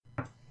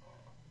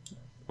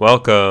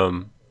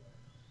Welcome.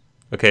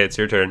 Okay, it's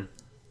your turn.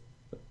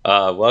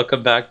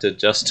 Welcome back to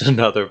Just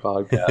Another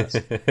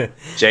Podcast.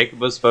 Jacob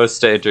was supposed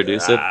to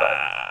introduce it, but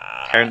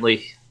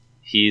apparently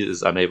he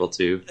is unable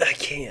to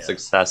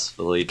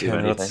successfully do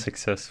anything. Not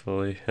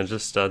successfully. I'm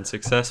just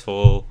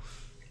unsuccessful.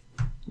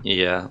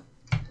 Yeah.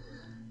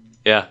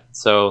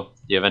 So,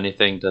 do you have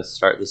anything to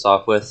start this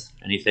off with?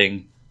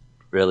 Anything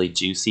really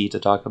juicy to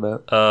talk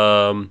about?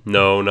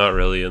 No, not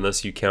really,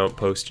 unless you count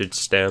postage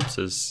stamps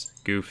as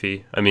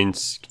goofy. I mean,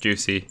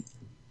 juicy.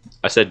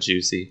 I said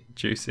juicy.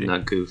 Juicy.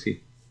 Not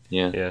goofy.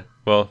 Yeah.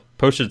 Well,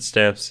 postage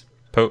stamps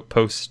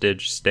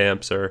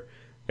are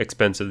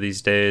expensive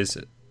these days,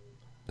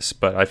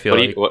 but I feel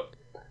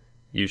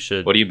you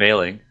should. What are you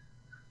mailing?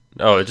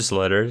 Oh, just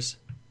letters.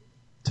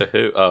 To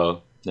who?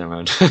 Oh, never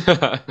mind.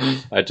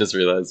 I just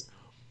realized.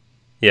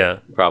 Yeah.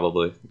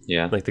 Probably.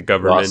 Yeah. Like the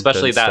government, well,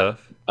 especially and that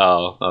stuff.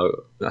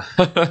 Oh.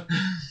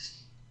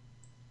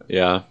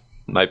 Yeah.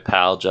 My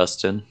pal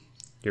Justin.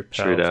 Your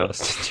pal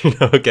Justin.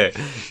 Okay.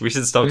 We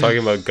should stop talking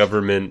about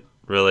government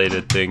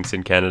related things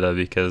in Canada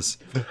because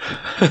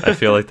I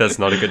feel like that's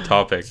not a good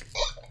topic.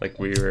 Like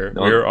we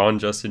were on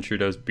Justin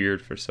Trudeau's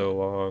beard for so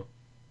long.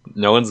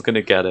 No one's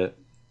gonna get it.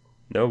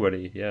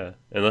 Nobody, yeah.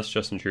 Unless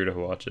Justin Trudeau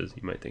watches,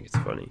 he might think it's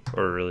funny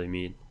or really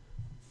mean.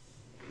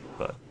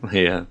 But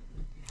yeah.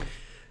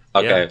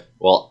 Okay. Yeah.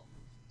 Well,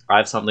 I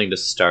have something to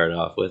start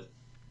off with.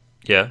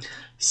 Yeah.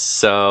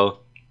 So,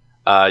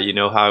 you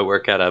know how I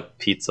work at a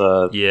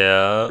pizza?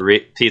 Yeah.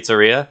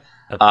 Pizzeria.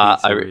 A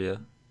pizzeria.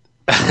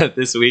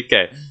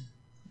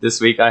 This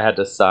week I had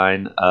to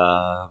sign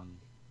an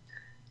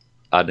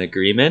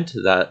agreement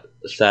that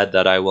said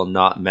that I will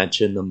not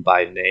mention them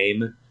by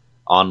name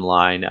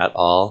online at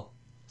all.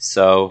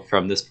 So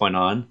from this point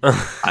on,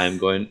 I'm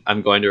going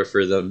to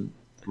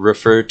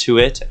refer to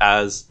it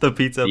as the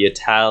pizza, the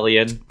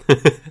Italian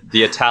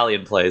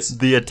place,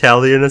 the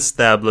Italian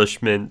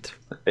establishment.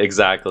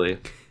 Exactly.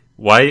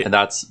 Why? And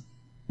that's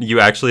you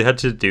actually had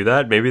to do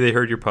that? Maybe they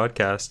heard your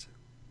podcast.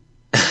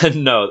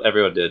 No,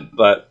 everyone did,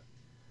 but.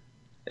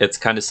 It's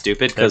kind of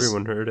stupid because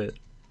everyone heard it.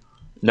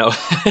 No,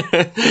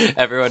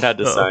 everyone had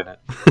to sign it.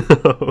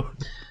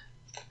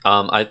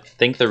 I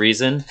think the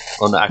reason.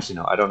 Well, no, actually,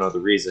 no. I don't know the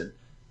reason.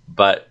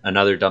 But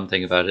another dumb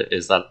thing about it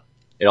is that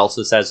it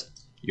also says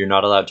you're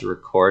not allowed to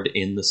record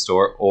in the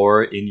store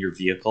or in your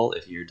vehicle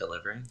if you're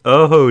delivering.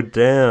 Oh,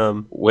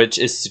 damn! Which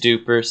is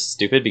super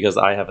stupid because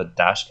I have a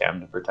dash cam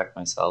to protect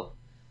myself.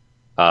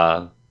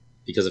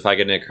 Because if I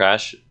get in a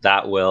crash,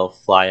 that will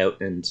fly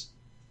out and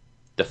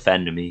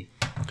defend me.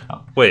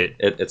 Oh. Wait,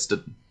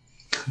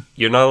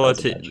 you're not allowed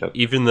to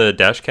even the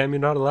dash cam.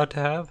 You're not allowed to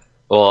have.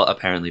 Well,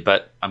 apparently,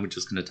 but I'm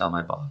just gonna tell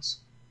my boss.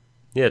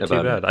 Yeah,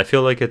 too bad. I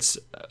feel like it's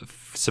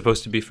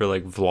supposed to be for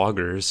like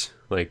vloggers,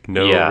 like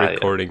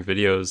recording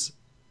videos.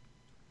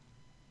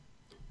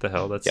 The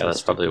hell, that's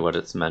that's probably what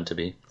it's meant to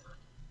be.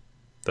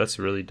 That's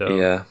really dumb.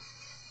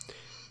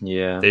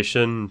 Yeah. They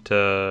shouldn't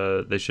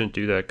do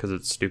that because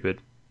it's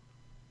stupid.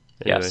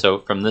 Anyway. Yeah, so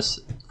from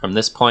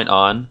this point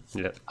on,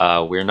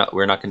 we're not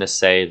going to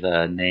say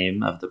the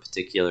name of the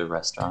particular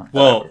restaurant.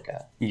 Well, I work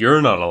at.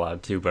 You're not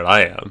allowed to, but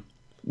I am.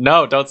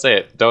 No, don't say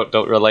it.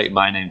 Don't relate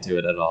my name to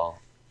it at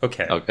all.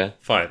 Okay.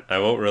 Fine. I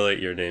won't relate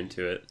your name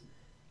to it.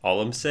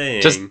 All I'm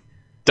saying. Just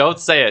don't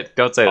say it.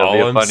 Don't say it.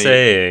 All I'm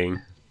saying.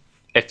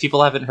 If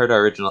people haven't heard our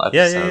original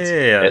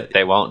episodes,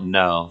 they won't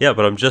know. Yeah,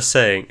 but I'm just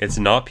saying it's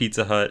not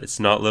Pizza Hut. It's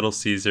not Little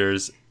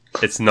Caesars.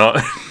 It's not.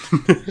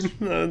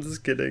 No, I'm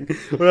just kidding.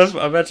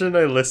 Imagine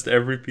I list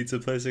every pizza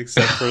place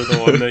except for the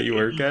one that you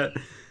work at.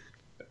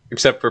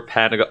 Except for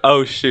Panago.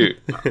 Oh, shoot.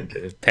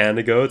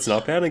 Panago. It's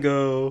not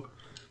Panago. All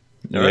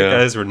right,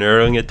 guys, we're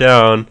narrowing it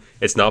down.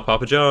 It's not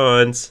Papa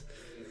John's.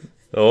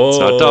 Oh, it's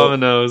not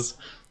Domino's.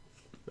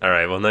 All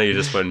right. Well, now you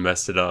just went and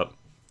messed it up.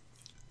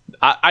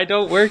 I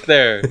don't work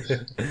there.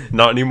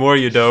 Not anymore.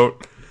 You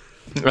don't.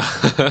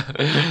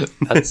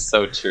 That's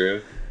so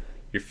true.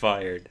 You're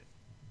fired.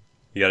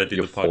 You got to do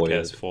the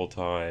podcast full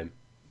time.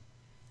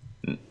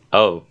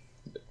 Oh,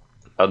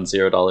 on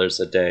 $0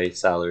 a day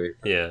salary.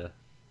 Yeah,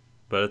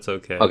 but it's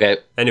okay. Okay.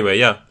 Anyway,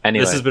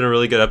 this has been a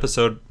really good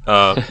episode.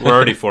 We're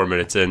already 4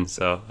 minutes in,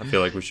 so I feel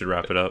like we should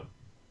wrap it up.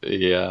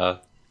 Yeah,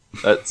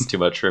 that's too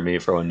much for me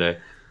for one day.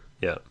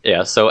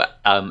 Yeah. So,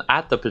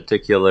 at the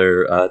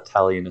particular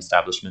Italian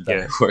establishment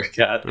that I work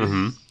at,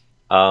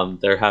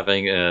 they're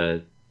having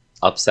a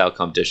upsell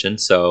competition.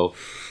 So,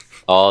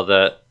 all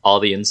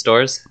the in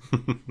stores.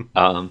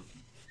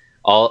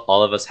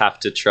 All of us have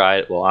to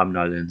try. Well, I'm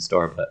not in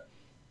store, but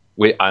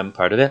I'm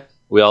part of it.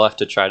 We all have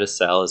to try to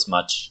sell as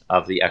much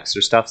of the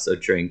extra stuff, so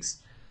drinks,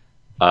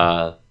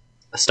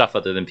 stuff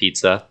other than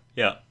pizza.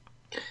 Yeah.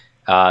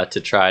 To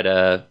try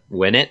to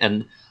win it,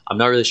 and I'm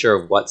not really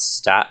sure what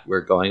stat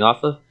we're going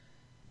off of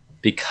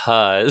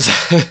because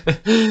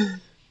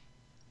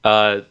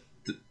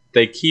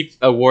they keep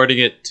awarding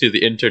it to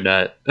the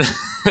internet.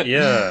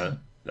 Yeah.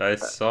 I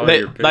saw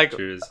your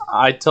pictures. Like,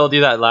 I told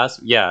you that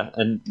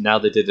and now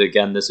they did it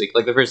again this week.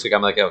 Like the first week,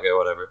 I'm like, okay,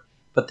 whatever.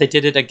 But they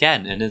did it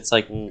again, and it's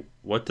like, well,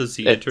 what does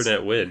the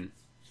internet win?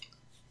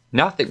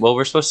 Nothing. Well,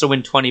 we're supposed to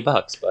win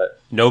 $20,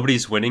 but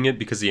nobody's winning it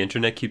because the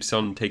internet keeps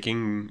on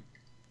taking...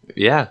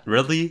 Yeah.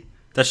 Really?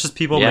 That's just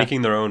people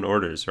making their own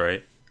orders,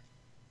 right?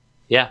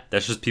 Yeah.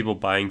 That's just people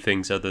buying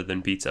things other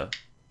than pizza.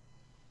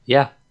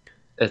 Yeah.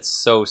 It's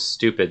so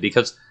stupid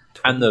because...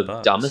 And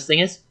the dumbest thing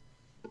is...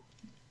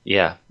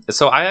 Yeah.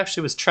 So I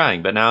actually was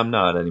trying, but now I'm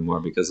not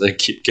anymore because I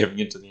keep giving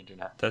it to the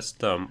internet. That's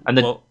dumb. And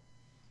well,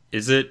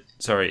 is it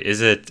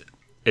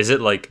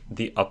like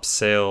the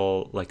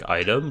upsell like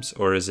items,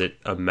 or is it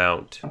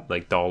amount,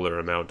 like dollar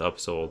amount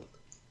upsold?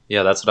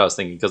 Yeah, that's what I was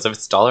thinking. Because if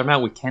it's dollar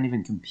amount, we can't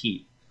even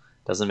compete.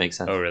 Doesn't make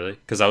sense. Oh, really?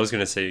 Because I was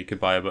gonna say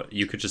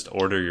you could just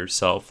order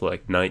yourself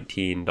like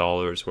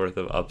 $19 worth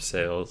of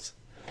upsales,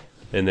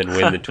 and then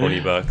win the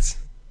 $20.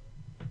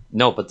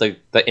 No, but the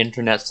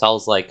internet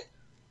sells like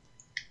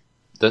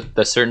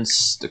the certain.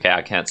 Okay,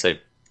 I can't say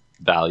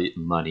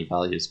money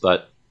values,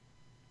 but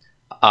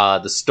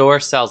the store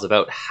sells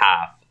about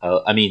half.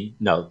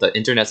 The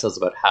internet sells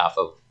about half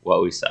of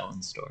what we sell in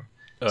the store.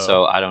 Oh.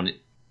 So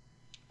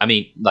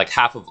like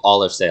half of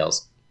all our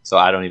sales. So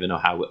I don't even know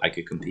how I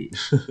could compete.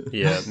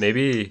 Yeah,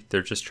 maybe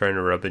they're just trying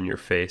to rub in your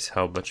face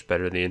how much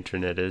better the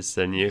internet is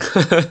than you.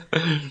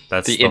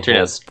 That's the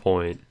internet's whole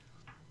point.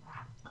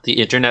 The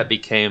internet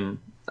became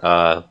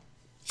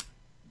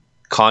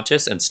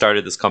conscious and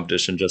started this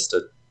competition just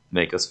to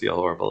make us feel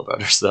horrible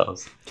about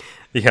ourselves.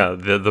 Yeah,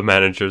 the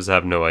managers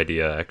have no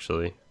idea,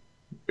 actually.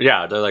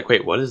 Yeah, they're like,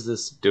 wait, what is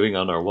this doing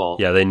on our wall?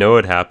 Yeah, they know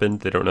it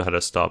happened. They don't know how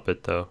to stop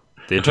it, though.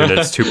 The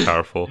internet's too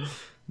powerful.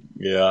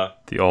 Yeah.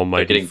 The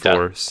almighty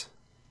force.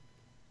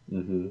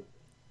 Mm-hmm.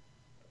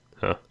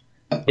 Huh.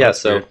 Yeah,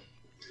 so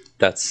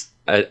that's...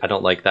 I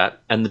don't like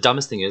that. And the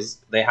dumbest thing is,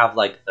 they have,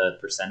 like, the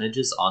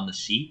percentages on the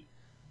sheet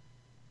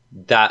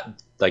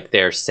that, like,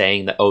 they're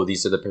saying that, oh,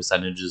 these are the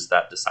percentages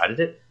that decided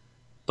it.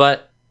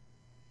 But...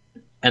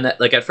 And that,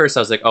 like, at first I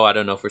was like, oh, I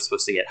don't know if we're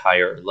supposed to get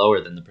higher or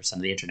lower than the percent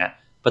of the internet.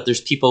 But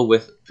there's people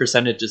with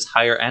percentages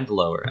higher and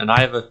lower. And I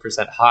have a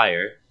percent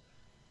higher.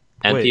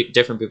 And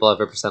different people have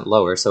a percent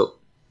lower. So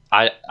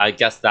I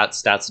guess that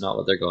stat's not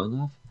what they're going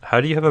off. How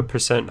do you have a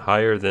percent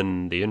higher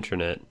than the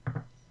internet?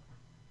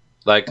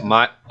 Like,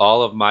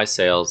 all of my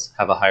sales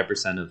have a higher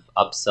percent of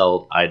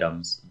upsell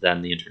items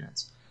than the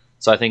internet's.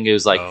 So I think it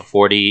was like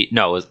 40...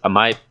 No, it was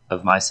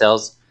of my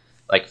sales,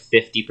 like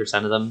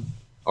 50% of them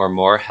or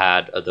more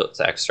had those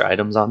extra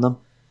items on them.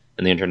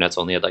 And the internet's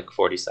only had like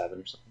 47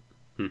 or something.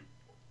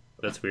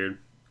 That's weird.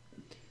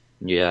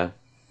 Yeah.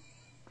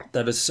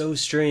 That is so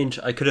strange.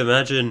 I could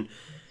imagine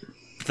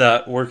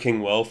that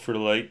working well for,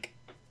 like,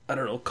 I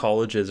don't know,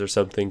 colleges or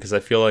something, because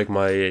I feel like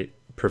my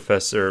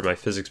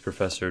physics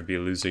professor would be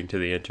losing to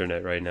the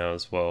internet right now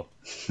as well.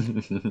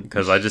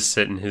 Because I just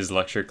sit in his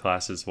lecture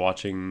classes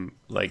watching,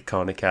 like,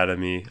 Khan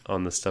Academy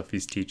on the stuff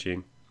he's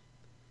teaching.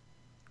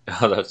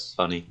 Oh, that's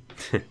funny.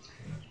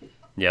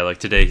 Yeah, like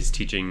today he's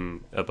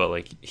teaching about,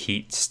 like,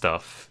 heat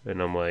stuff,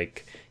 and I'm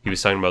like, he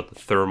was talking about the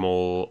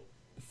thermal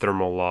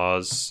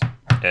laws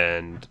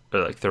and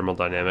like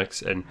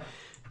thermodynamics, and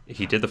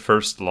he did the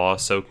first law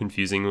so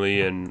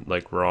confusingly and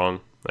like wrong.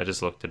 I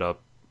just looked it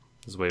up.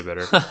 It was way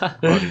better.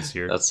 Bodies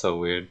here. That's so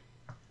weird.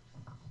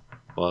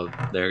 Well,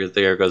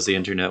 there goes the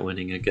internet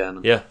winning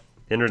again. Yeah,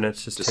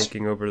 internet's just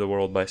taking over the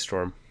world by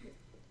storm.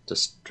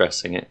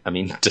 Destroying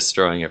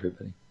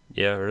everybody.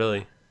 Yeah,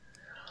 really.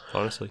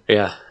 Honestly.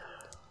 Yeah.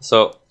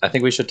 So I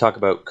think we should talk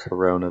about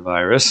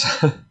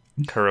coronavirus.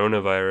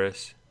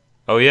 Coronavirus.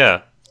 Oh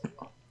yeah.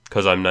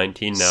 Because I'm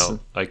 19 now,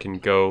 I can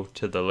go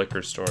to the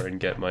liquor store and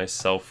get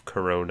myself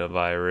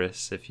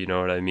coronavirus, if you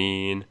know what I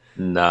mean.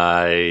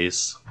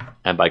 Nice.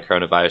 And by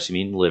coronavirus, you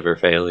mean liver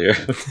failure.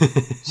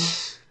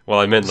 Well,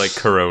 I meant like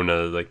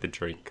Corona, like the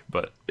drink,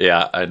 but...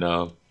 Yeah, I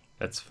know.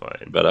 That's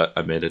fine. But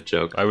I made a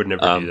joke. I would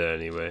never do that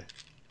anyway.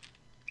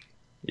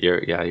 You're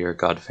a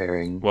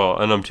God-fearing... Well,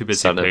 and I'm too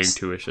busy paying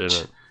tuition.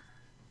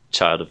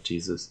 Child of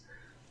Jesus.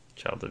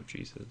 Child of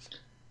Jesus.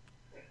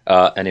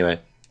 Anyway...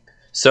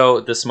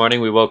 So this morning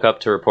we woke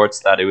up to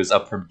reports that it was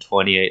up from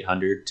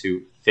 2,800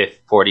 to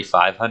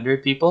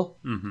 4,500 people.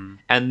 Mm-hmm.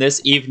 And this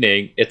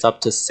evening it's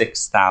up to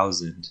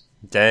 6,000.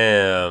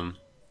 Damn.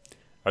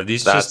 Are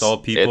these just all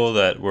people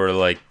that were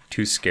like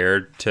too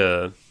scared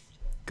to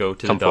go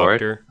to the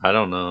doctor? I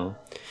don't know.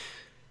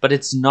 But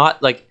it's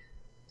not like,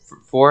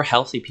 for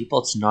healthy people,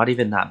 it's not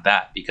even that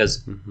bad.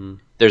 Because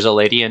there's a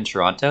lady in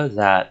Toronto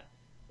that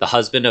the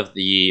husband of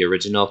the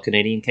original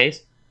Canadian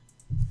case,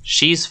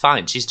 she's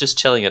fine. She's just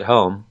chilling at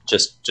home,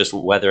 just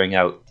weathering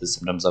out the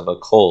symptoms of a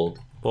cold.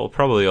 Well,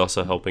 probably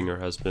also helping her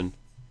husband.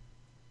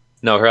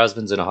 No, her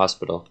husband's in a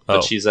hospital,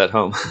 but she's at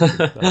home.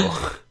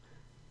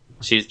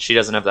 She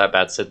doesn't have that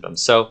bad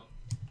symptoms. So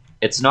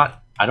it's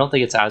not... I don't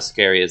think it's as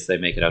scary as they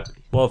make it out to be.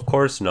 Well, of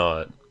course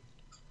not.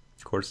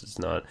 Of course it's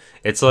not.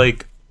 It's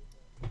like...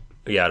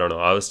 Yeah, I don't know.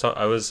 I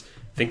was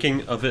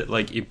thinking of it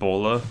like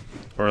Ebola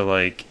or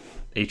like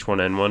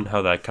H1N1,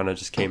 how that kind of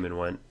just came and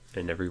went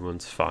and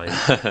everyone's fine.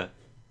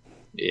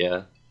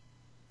 Yeah,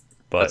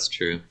 but that's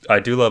true. I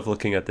do love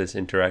looking at this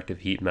interactive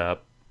heat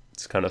map.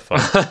 It's kind of fun.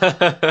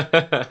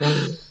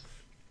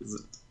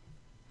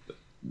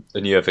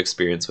 And you have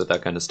experience with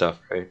that kind of stuff,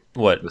 right?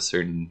 What? With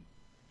certain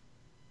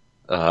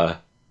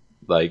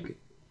like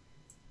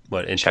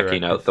What,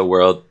 checking out interactive? the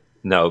world.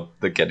 No,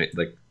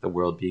 the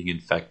world being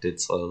infected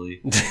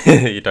slowly.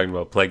 You're talking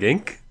about Plague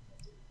Inc?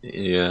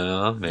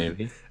 Yeah,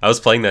 maybe. I was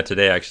playing that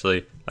today,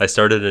 actually. I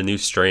started a new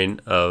strain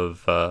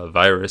of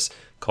virus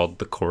called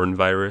the corn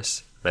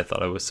virus, and I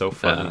thought it was so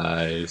funny.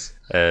 Nice.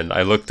 And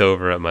I looked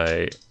over at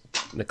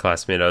the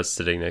classmate I was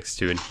sitting next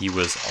to, and he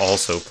was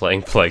also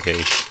playing Plague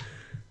Inc.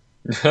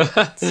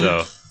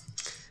 So,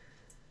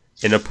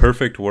 in a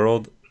perfect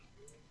world,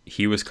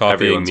 he was copying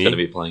Everyone's me. gonna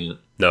be playing it.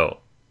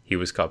 No, he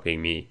was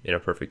copying me in a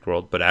perfect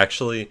world. But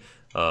actually,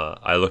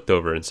 I looked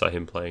over and saw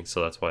him playing,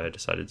 so that's why I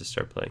decided to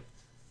start playing.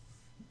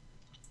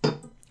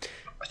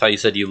 I thought you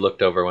said you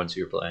looked over once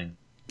you were playing.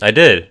 I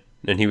did,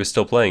 and he was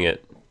still playing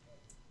it.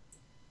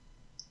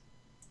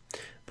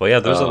 But yeah,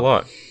 there's a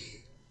lot.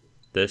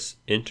 This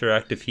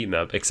interactive heat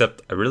map,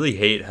 except I really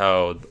hate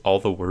how all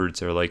the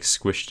words are like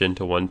squished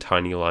into one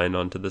tiny line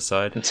onto the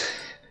side.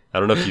 I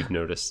don't know if you've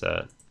noticed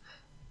that.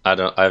 I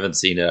haven't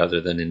seen it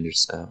other than in your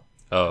snap.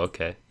 Oh,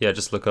 okay. Yeah,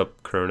 just look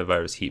up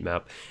coronavirus heat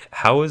map.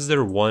 How is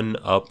there one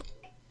up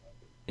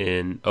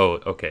in... Oh,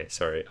 okay,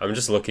 sorry. I'm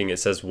just looking. It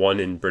says one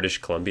in British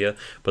Columbia,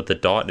 but the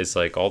dot is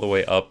like all the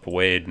way up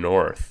way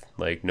north.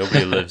 Like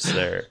nobody lives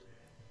there.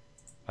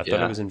 I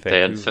thought it was in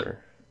Vancouver.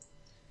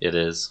 It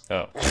is.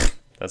 Oh,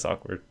 that's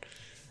awkward.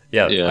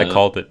 Yeah, Yeah. I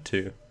called it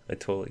too. I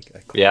called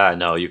Yeah, I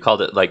know. You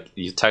called it like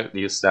you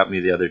snapped me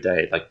the other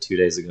day, like 2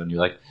 days ago, and you're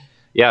like,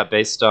 "Yeah,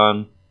 based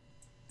on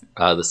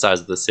the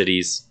size of the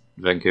cities,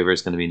 Vancouver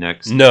is going to be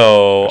next."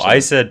 No, I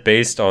said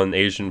based on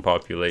Asian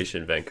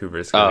population, Vancouver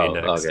is going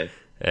to be next. Okay.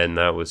 And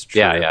that was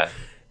true. Yeah.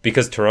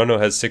 Because Toronto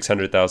has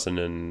 600,000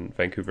 and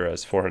Vancouver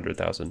has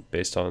 400,000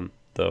 based on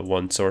the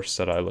one source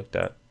that I looked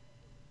at.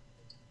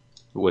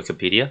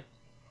 Wikipedia?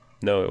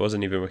 No, it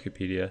wasn't even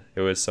Wikipedia.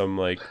 It was some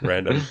like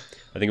random,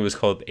 I think it was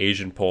called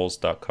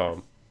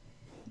asianpolls.com.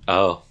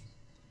 Oh.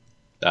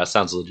 That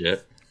sounds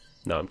legit.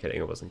 No, I'm kidding.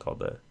 It wasn't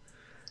called that.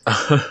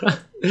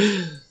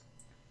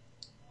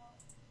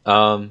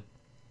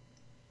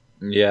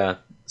 Yeah.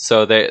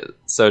 So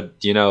do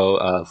you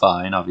know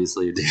Vine?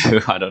 Obviously you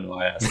do. I don't know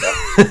why I asked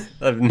that.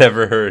 I've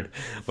never heard.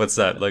 What's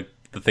that? Like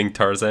the thing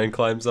Tarzan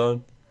climbs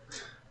on?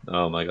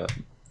 Oh my god.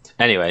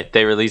 Anyway,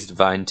 they released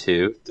Vine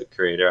 2. The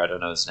creator, I don't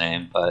know his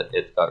name, but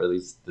it got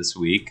released this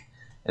week.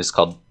 It's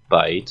called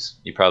Byte.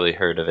 You probably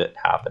heard of it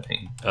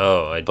happening.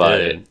 Oh, I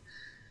did.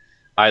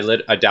 I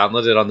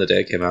downloaded it on the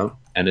day it came out,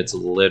 and it's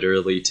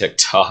literally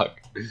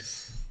TikTok.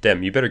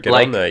 Damn, you better get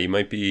on that. You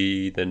might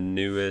be the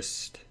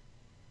newest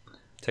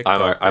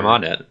TikTok. I'm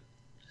on it.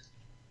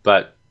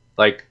 But,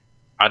 like,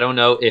 I don't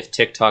know if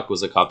TikTok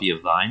was a copy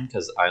of Vine,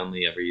 because I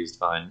only ever used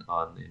Vine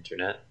on the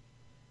internet.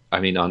 I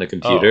mean, on a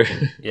computer.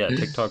 Oh, yeah,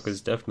 TikTok is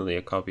definitely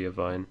a copy of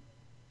Vine.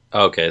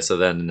 Okay, so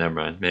then never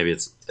mind. Maybe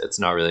it's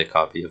not really a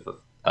copy of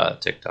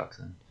TikTok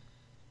then.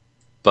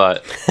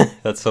 But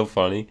that's so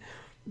funny.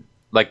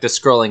 Like the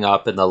scrolling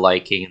up and the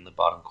liking in the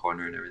bottom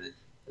corner and everything.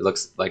 It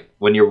looks like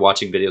when you're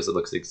watching videos, it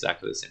looks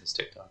exactly the same as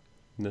TikTok.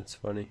 That's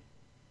funny.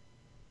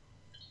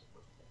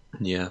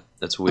 Yeah,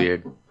 that's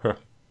weird. Huh.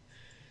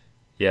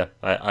 Yeah,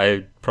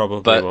 I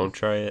probably won't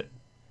try it,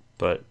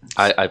 but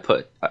I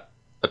put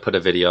a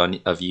video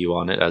of you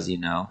on it, as you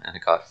know, and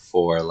it got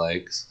 4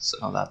 likes, so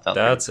that felt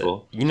pretty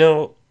cool.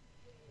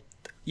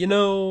 You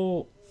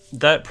know,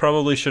 that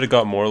probably should have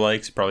got more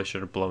likes, probably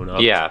should have blown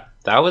up. Yeah,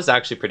 that was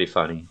actually pretty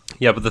funny.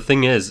 Yeah, but the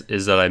thing is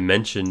that I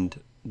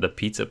mentioned the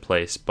pizza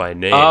place by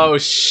name. Oh,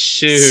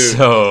 shoot.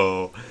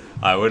 So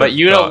I would have But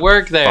you don't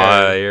work there.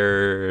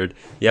 Fired.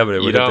 Yeah, but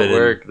it would have been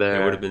work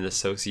there. It would have been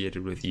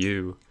associated with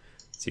you.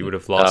 So you would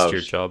have lost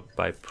your job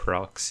by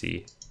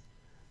proxy.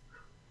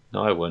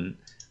 No, I wouldn't.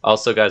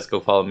 Also, guys, go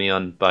follow me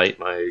on Byte.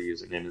 My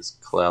username is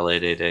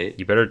Kalel888.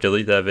 You better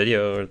delete that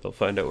video or they'll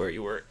find out where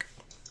you work.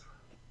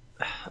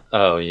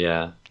 Oh,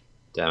 yeah.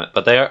 Damn it.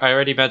 But I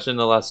already mentioned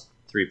the last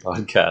 3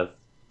 podcasts.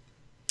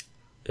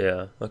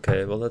 Yeah,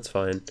 okay, well, that's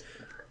fine.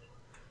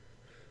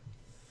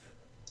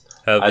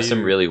 I have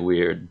some really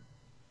weird...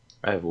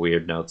 I have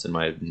weird notes in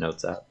my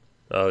notes app.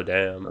 Oh,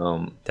 damn.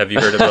 Have you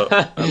heard about...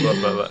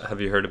 have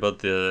you heard about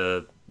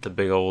the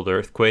big old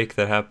earthquake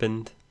that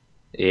happened?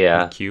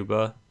 Yeah. In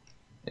Cuba?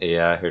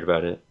 Yeah, I heard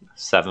about it.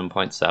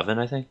 7.7,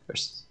 I think, or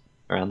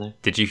around there.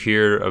 Did you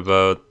hear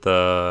about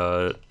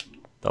a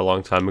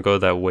long time ago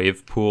that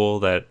wave pool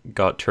that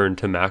got turned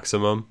to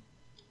maximum?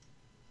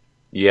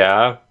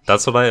 Yeah.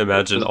 That's what I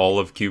imagine all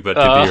of Cuba to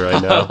be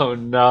right now. Oh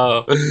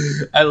no.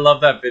 I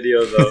love that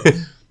video though.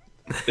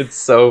 It's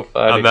so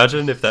funny.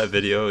 Imagine if that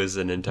video is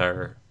an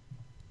entire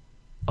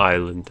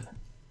island.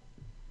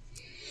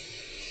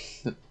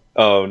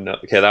 Oh no.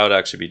 Okay, that would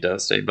actually be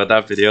devastating. But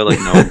that video, like,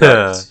 no one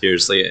got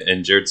seriously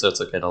injured, so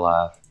it's okay to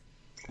laugh.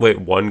 Wait,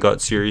 one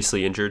got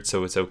seriously injured,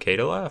 so it's okay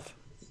to laugh?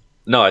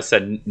 No, I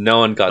said no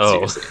one got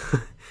seriously.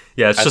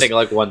 Yeah, I think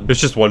like one.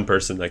 It's just one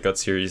person that got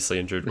seriously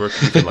injured. We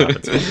can laugh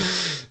at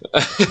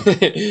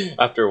something.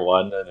 After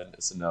one, then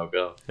it's a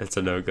no-go. It's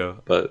a no-go.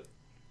 But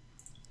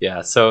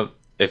yeah, so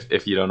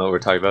if you don't know what we're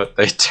talking about,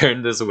 they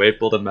turned this wave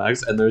pool to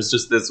max, and there's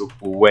just this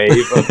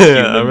wave of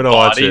I'm gonna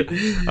watch it.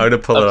 I'm gonna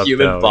pull it up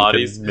human now.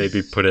 bodies.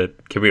 Maybe put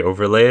it. Can we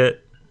overlay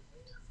it,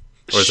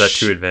 or is that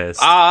too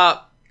advanced?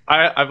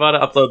 I want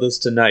to upload this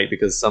tonight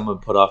because someone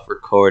put off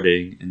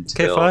recording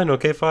until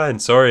Okay, fine.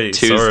 Sorry.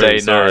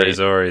 Tuesday night.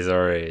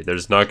 Sorry.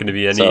 There's not going to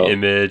be any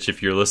image.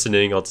 If you're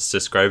listening, I'll just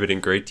describe it in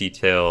great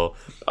detail.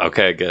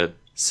 Okay, good.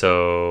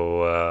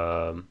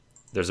 So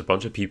there's a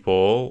bunch of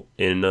people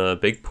in a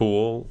big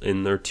pool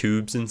in their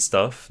tubes and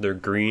stuff. They're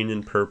green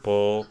and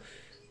purple.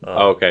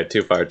 Okay,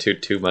 too far.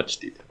 Too much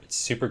detail. It's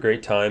a super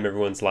great time.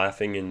 Everyone's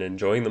laughing and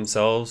enjoying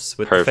themselves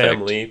with Perfect. the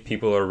family.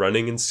 People are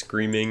running and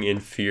screaming in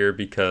fear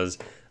because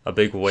a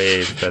big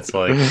wave that's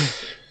like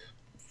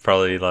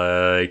probably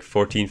like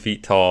 14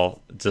 feet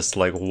tall just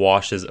like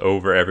washes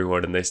over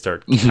everyone, and they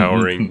start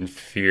cowering in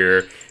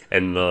fear.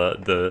 And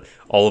the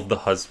all of the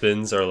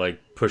husbands are like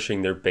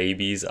pushing their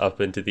babies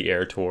up into the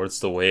air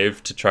towards the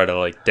wave to try to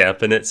like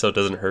dampen it so it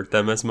doesn't hurt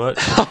them as much.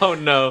 Oh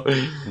no.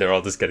 They're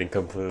all just getting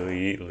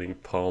completely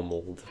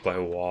pummeled by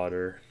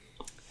water.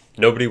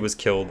 Nobody was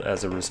killed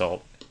as a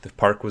result. The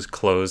park was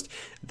closed.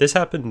 This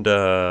happened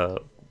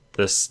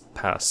this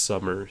past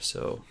summer,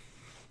 so...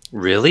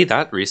 Really?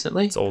 That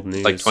recently? It's old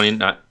news. Like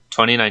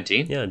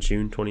 2019? Yeah,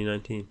 June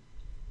 2019.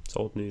 It's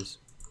old news.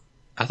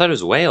 I thought it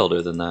was way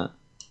older than that.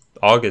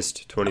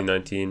 August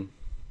 2019,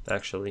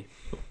 actually.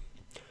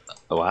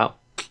 Oh, wow.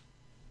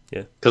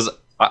 Yeah. Because,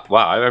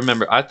 I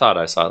remember, I thought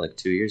I saw it like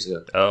 2 years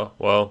ago. Oh,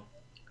 well,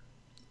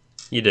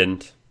 you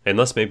didn't.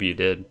 Unless maybe you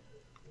did.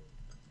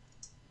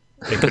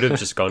 It could have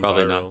just gone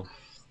Probably viral. Not.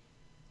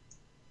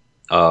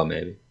 Oh,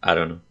 maybe. I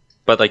don't know.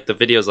 But like the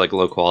video's like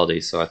low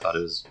quality, so I thought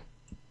it was...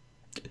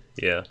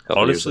 Yeah.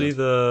 Honestly,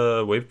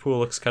 the wave pool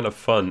looks kind of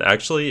fun.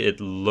 Actually,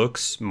 it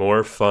looks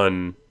more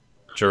fun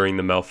during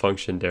the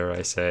malfunction, dare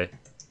I say.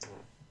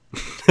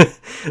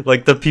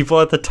 Like, the people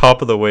at the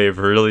top of the wave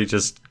really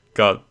just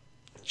got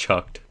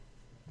chucked.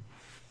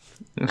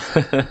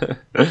 They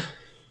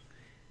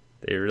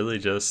really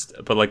just...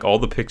 But, like, all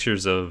the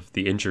pictures of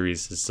the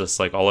injuries is just,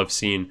 like, all I've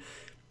seen...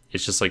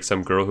 It's just, like,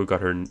 some girl who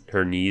got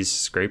her knees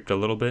scraped a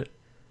little bit.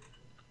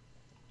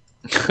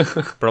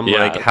 But I'm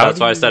like, how that's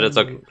why I said it's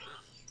okay.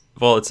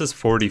 Well, it says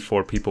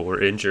 44 people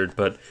were injured,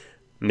 but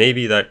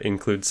maybe that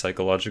includes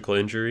psychological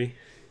injury.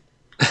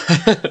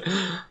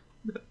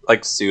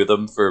 Like, sue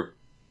them for...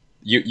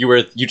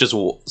 You just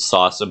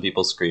saw some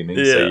people screaming,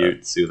 Yeah. so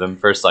you sue them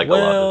for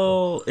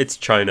psychological... Well, it's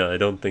China. I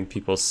don't think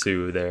people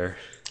sue there.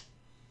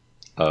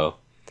 Oh.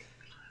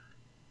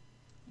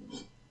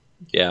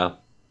 Yeah.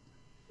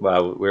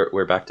 Wow,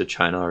 we're back to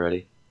China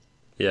already.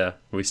 Yeah,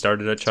 we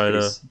started at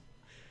China.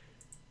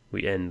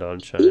 We end on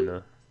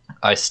China.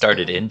 I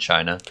started in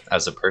China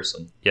as a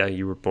person. Yeah,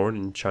 you were born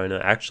in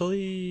China.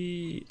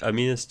 Actually, I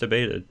mean, it's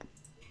debated.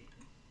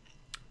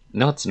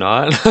 No, it's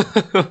not.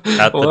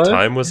 At the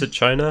time, was it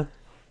China?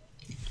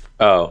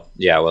 Oh,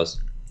 yeah, it was.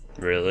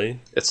 Really?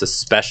 It's a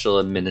special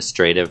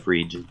administrative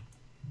region.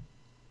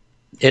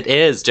 It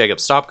is, Jacob.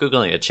 Stop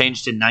Googling. It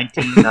changed in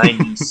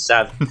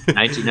 1997.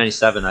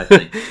 1997, I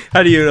think.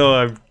 How do you know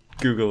I'm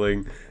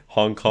Googling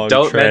Hong Kong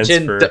Don't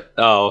transfer? mention...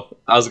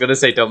 I was going to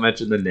say don't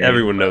mention the name.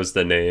 Everyone knows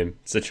the name.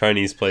 It's a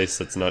Chinese place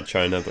that's not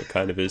China, but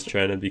kind of is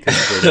China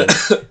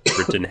because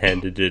Britain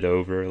handed it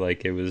over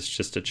like it was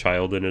just a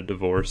child in a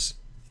divorce.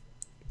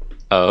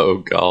 Oh,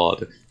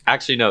 God.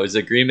 Actually, no. It was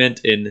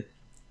agreement in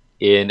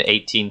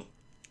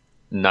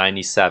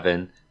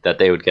 1897 that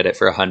they would get it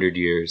for 100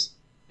 years.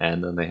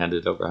 And then they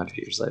handed it over 100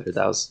 years later.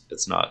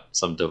 It's not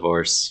some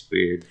divorce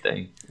weird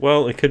thing.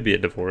 Well, it could be a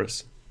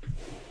divorce.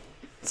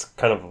 It's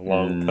kind of a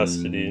long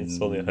custody.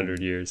 It's only 100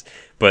 years.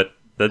 But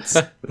that's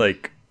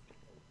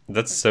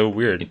that's so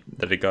weird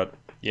that it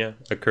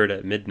occurred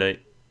at midnight.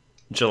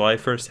 July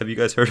 1st. Have you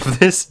guys heard of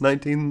this?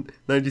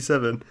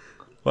 1997.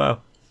 Wow.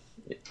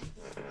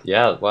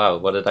 Yeah, wow.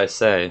 What did I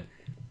say?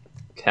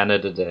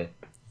 Canada Day.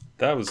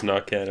 That was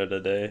not Canada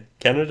Day.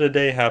 Canada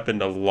Day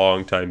happened a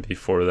long time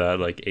before that,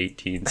 like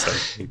 18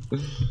 something.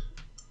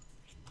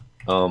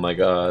 Oh my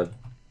god.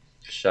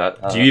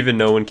 Shut up. Do you even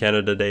know when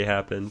Canada Day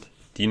happened?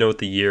 Do you know what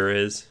the year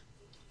is?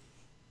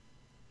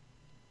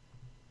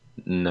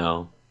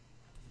 No.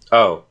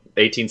 Oh,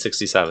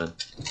 1867,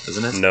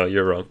 isn't it? No,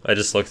 you're wrong. I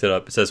just looked it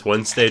up. It says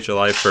Wednesday,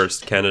 July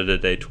 1st, Canada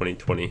Day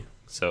 2020.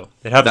 So,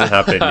 it hasn't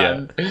happened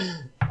yet.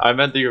 I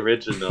meant the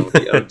original,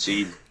 the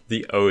OG.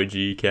 The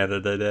OG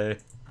Canada Day.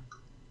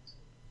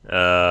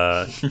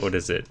 What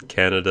is it?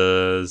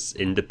 Canada's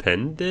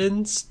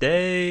Independence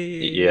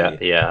Day?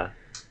 Yeah.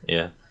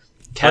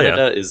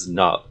 Canada is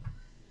not.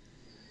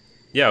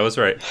 Yeah, I was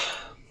right.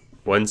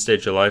 Wednesday,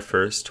 July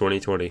 1st,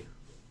 2020.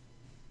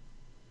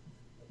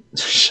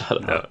 Shut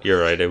up. No,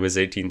 you're right. It was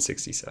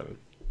 1867.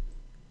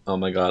 Oh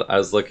my god, I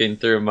was looking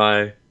through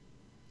my...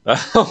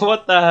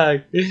 What the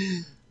heck?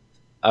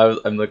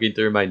 I'm looking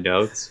through my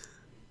notes.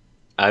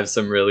 I have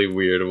some really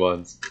weird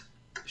ones.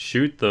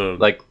 Shoot them.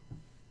 Like,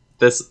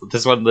 this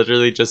one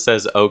literally just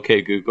says,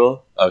 okay,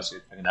 Google. Oh,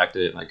 shoot, I can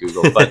activate my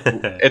Google. But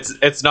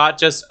it's not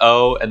just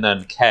O and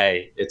then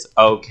K. It's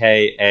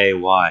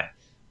O-K-A-Y.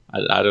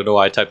 I don't know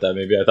why I typed that.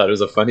 Maybe I thought it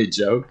was a funny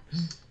joke.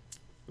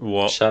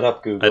 Well, shut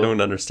up, Google. I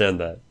don't understand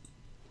that.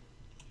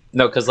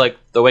 No, because like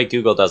the way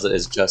Google does it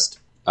is just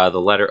the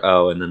letter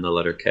O and then the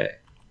letter K.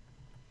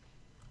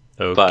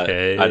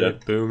 Okay,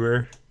 but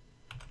boomer.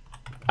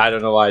 I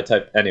don't know why I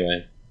typed.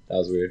 Anyway, that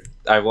was weird.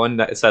 I have one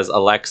that says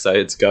Alexa,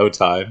 it's go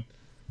time.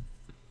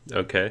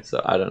 Okay.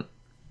 So I don't.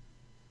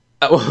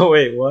 Oh,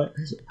 wait, what?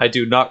 I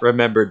do not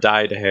remember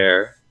dyed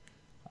hair.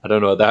 I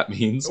don't know what that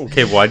means.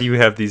 Okay, why do you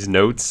have these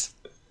notes?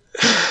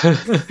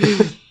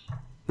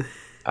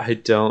 I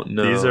don't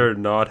know. These are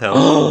not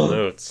helpful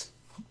notes.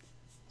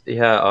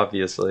 Yeah,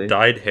 obviously.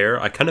 Dyed hair?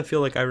 I kind of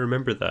feel like I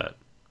remember that.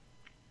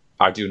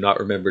 I do not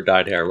remember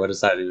dyed hair. What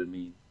does that even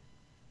mean?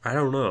 I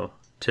don't know.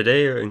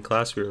 Today in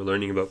class we were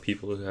learning about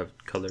people who have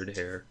colored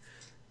hair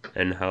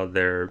and how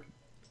they're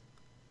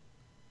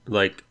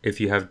like if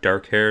you have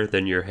dark hair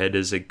then your head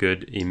is a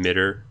good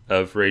emitter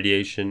of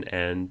radiation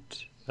and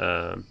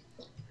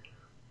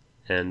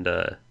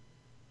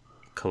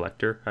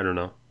collector. I don't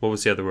know. What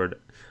was the other word?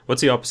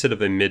 What's the opposite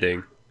of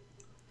emitting?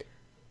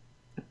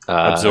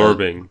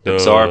 Absorbing.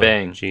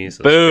 Absorbing. Oh,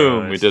 Jesus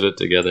Boom! Christ. We did it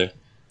together.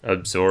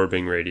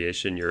 Absorbing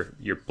radiation.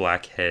 Your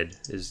black head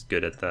is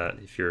good at that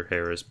if your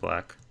hair is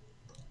black.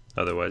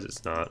 Otherwise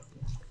it's not.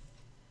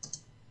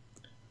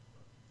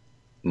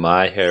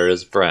 My hair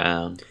is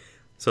brown.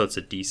 So it's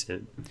a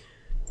decent.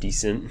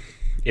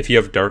 If you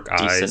have dark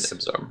eyes,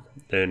 absorb.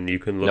 then you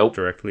can look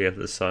directly at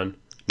the sun.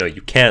 No,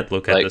 you can't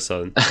look at the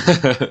sun.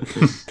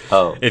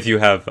 Oh. If you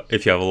have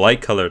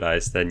light colored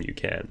eyes, then you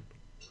can.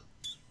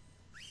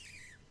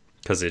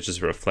 Because it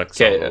just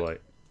reflects all the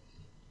light.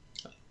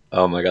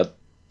 Oh my god.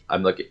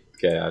 I'm looking.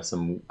 Okay, I have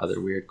some other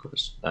weird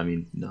questions. I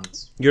mean,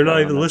 notes. You're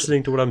not even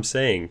listening to what I'm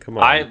saying. Come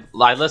on.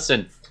 I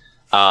listen.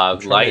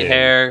 Light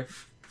hair.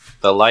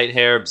 The light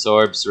hair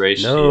absorbs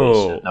radiation.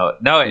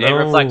 No, it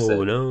reflects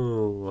it.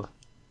 No.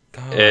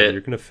 God,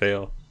 you're gonna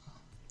fail.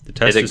 The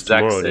test is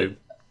tomorrow, dude.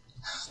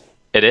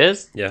 It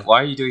is? Yeah.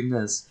 Why are you doing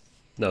this?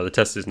 No, the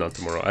test is not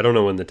tomorrow. I don't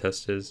know when the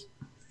test is.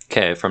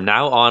 Okay, from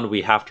now on,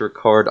 we have to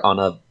record on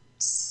a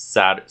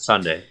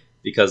Sunday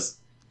because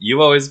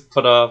you always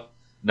put off.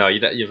 No,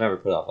 you've never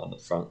put off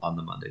on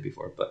the Monday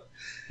before, but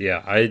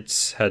yeah, I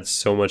had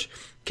so much.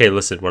 Okay,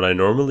 listen. What I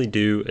normally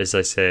do is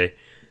I say,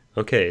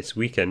 okay, it's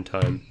weekend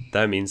time.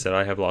 That means that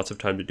I have lots of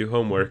time to do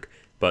homework.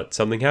 But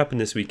something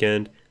happened this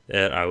weekend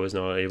that I was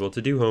not able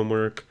to do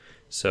homework,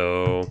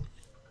 so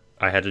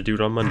I had to do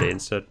it on Monday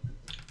instead.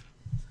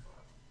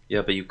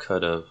 Yeah, but you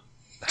could have.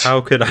 How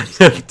could I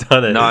have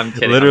done it? No, I'm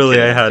kidding.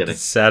 Literally, I had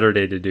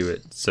Saturday to do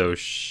it, so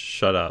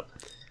shut up.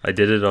 I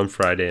did it on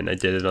Friday and I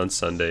did it on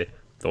Sunday.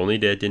 The only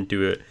day I didn't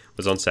do it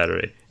was on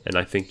Saturday, and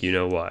I think you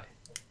know why.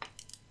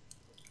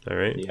 All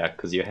right? Yeah,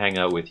 because you hang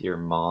out with your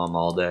mom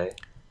all day.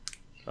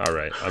 All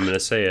right, I'm gonna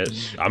say it.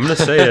 I'm gonna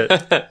say it.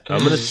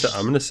 I'm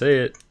gonna say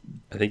it.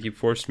 I think you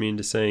forced me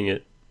into saying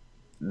it.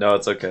 No,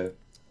 it's okay.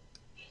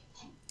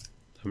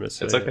 I'm gonna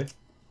say it's okay.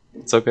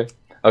 It's okay.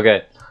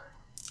 Okay.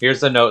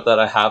 Here's a note that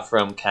I have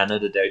from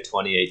Canada Day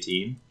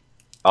 2018.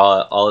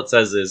 All it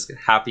says is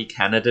Happy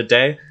Canada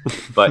Day,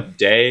 but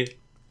day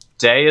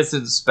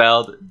isn't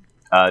spelled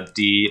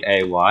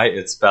D-A-Y.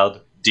 It's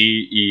spelled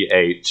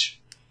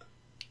D-E-H.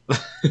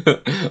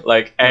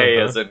 Like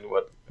A isn't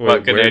what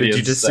Canadians where did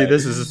you just say. see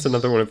this? Is this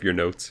another one of your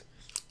notes?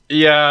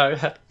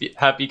 Yeah,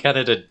 Happy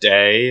Canada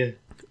Day.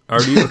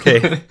 Are you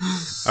okay?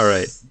 All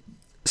right.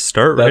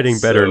 Start writing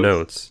better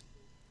notes.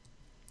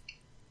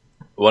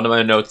 One of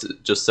my notes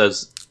just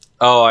says,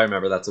 "Oh, I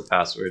remember. That's a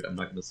password. I'm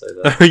not going to say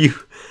that." Are you?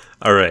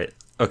 All right.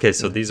 Okay,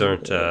 so these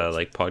aren't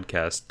like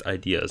podcast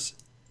ideas.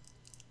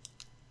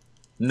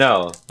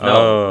 No.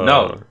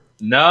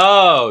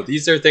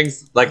 These are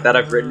things like that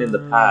I've written in the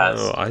past.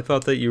 Oh, I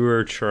thought that you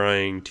were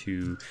trying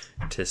to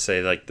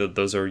say like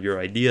those are your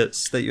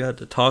ideas that you had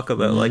to talk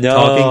about, like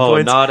talking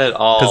points. No, not at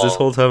all. Because this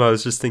whole time I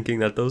was just thinking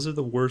that those are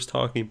the worst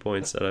talking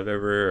points that I've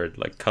ever heard,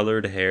 like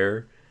colored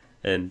hair,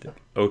 and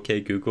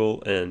OK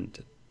Google,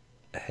 and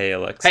Hey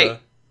Alexa. Hey,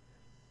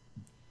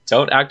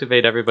 don't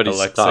activate everybody's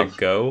Alexa, stuff.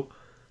 go.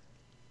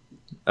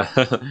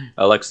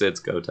 Alexa, it's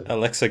go time.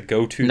 Alexa,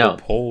 go to the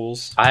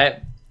polls.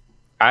 I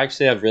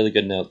actually have really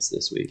good notes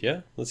this week.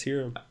 Yeah, let's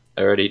hear them.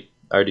 I already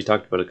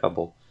talked about a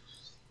couple.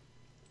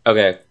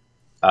 Okay.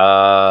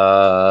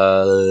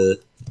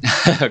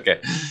 Okay.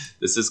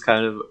 This is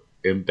kind of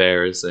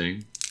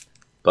embarrassing,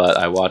 but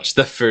I watched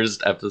the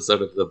first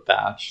episode of The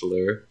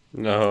Bachelor.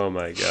 Oh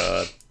my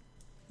god.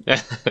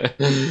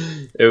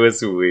 It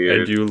was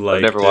weird. And you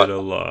liked it a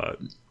lot.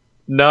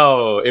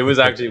 No, it was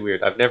actually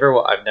weird. I've never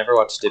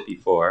watched it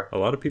before. A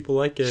lot of people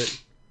like it.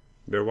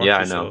 You better watch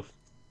yourself.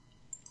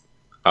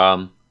 I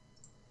know.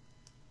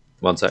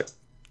 One sec.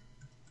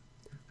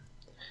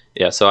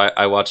 Yeah, so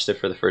I watched it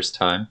for the first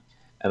time,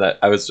 and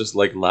I was just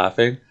like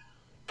laughing.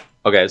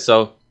 Okay,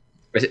 so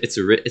it's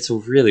a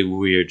really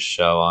weird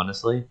show,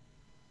 honestly.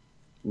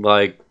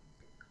 Like,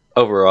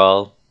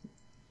 overall,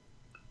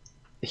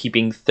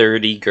 heaping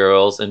 30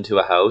 girls into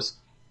a house,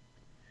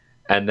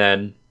 and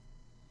then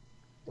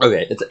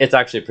okay, it's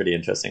actually a pretty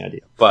interesting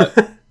idea, but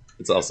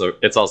it's also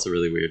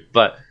really weird.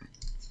 But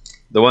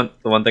the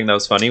one thing that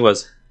was funny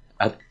was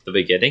at the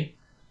beginning,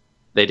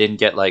 they didn't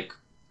get like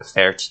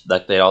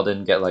they all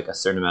didn't get like a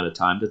certain amount of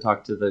time to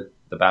talk to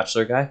the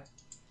Bachelor guy.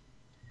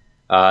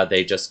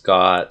 They just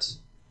got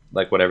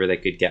like whatever they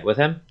could get with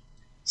him.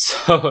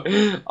 So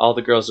all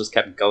the girls just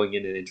kept going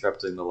in and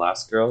interrupting the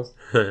last girls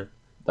that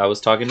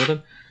was talking with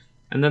him.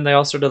 And then they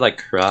all started like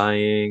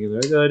crying. And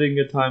they're like, oh, I didn't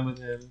get time with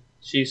him.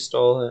 She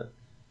stole it.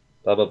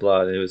 Blah, blah,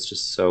 blah. And it was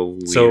just so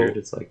weird. So,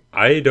 it's like,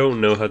 I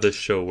don't know how this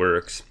show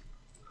works.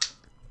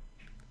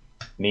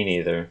 Me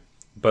neither.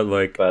 But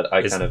like,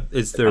 I kind of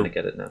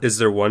get it now. Is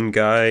there one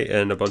guy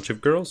and a bunch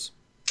of girls?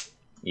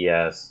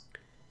 Yes.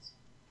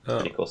 Oh.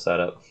 Pretty cool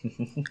setup.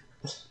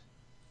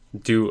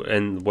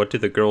 And what do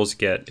the girls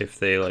get if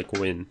they like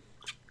win?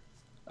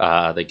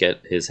 They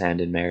get his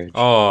hand in marriage.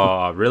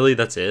 Oh, really?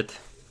 That's it?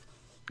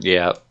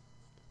 Yeah.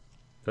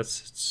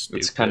 That's stupid.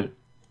 It's kind of...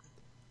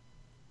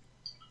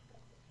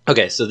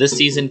 Okay, so this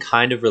season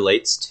kind of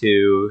relates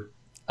to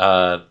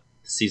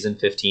season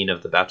 15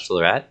 of The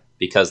Bachelorette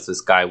because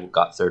this guy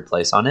got third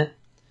place on it.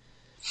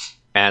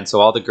 And so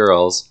all the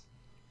girls,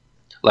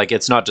 like,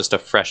 it's not just a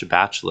fresh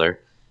bachelor.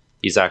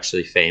 He's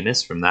actually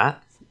famous from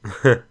that.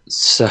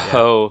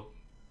 So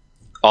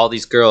all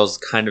these girls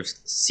kind of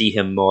see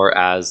him more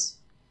as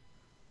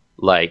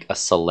like a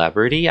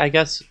celebrity, I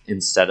guess,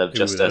 instead of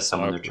just as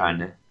someone they're trying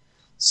to.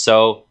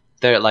 So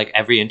they're like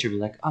every interview,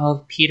 like,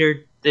 oh,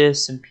 Peter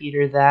this and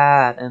Peter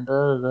that and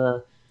blah, blah,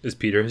 blah. Is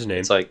Peter his name?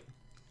 It's like,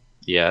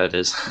 yeah, it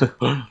is.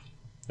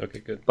 Okay,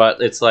 good.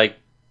 But it's like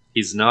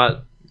he's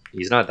not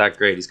that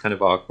great. He's kind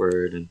of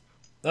awkward and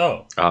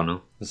I don't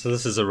know. So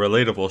this is a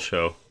relatable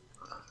show.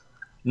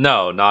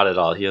 No, not at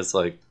all. He has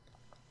like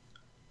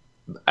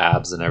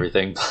abs and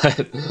everything,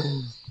 but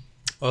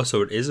oh,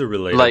 so it is a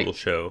relatable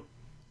show.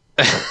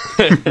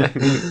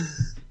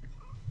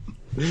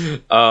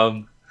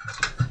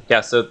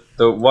 Yeah, so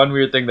the one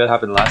weird thing that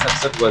happened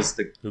last episode was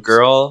the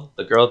girl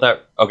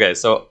that okay,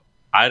 so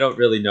I don't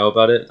really know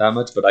about it that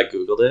much, but I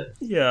googled it.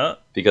 Yeah.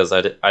 Because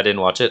I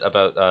didn't watch it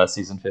about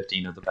season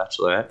 15 of The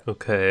Bachelorette.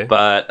 Okay.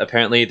 But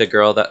apparently the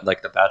girl that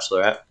like The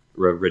Bachelorette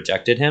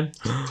rejected him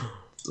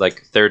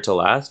like third to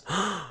last.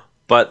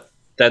 But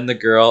then the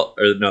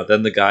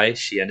guy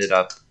she ended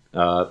up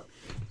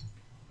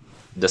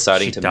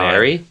deciding to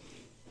marry.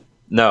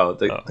 No,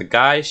 the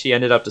guy she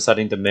ended up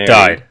deciding to marry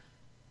died.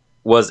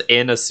 Was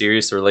in a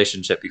serious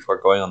relationship before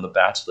going on The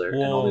Bachelor.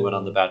 Whoa. And only went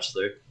on The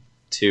Bachelor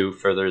to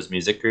further his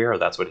music career, or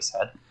that's what he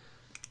said.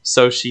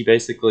 So she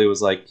basically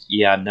was like,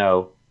 yeah,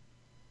 no.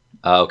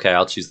 Okay,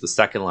 I'll choose the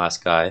second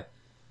last guy.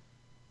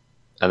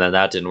 And then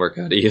that didn't work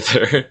out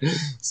either.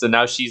 So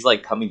now she's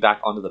like coming back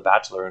onto The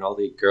Bachelor and all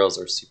the girls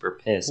are super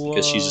pissed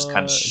because she's just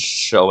kind of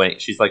showing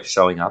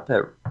up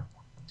at...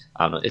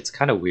 I don't know, it's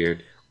kind of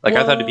weird. Like,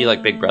 I thought it'd be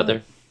like Big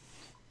Brother.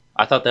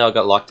 I thought they all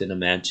got locked in a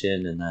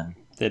mansion and then...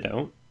 They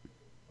don't?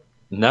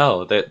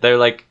 No, they're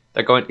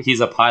going...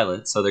 He's a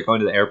pilot, so they're going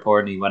to the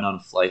airport and he went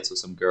on flights with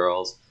some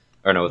girls.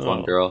 Or no, with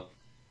one girl.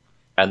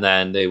 And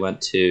then they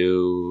went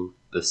to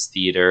this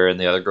theater and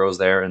the other girl was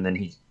there and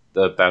then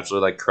the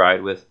Bachelor like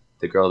cried with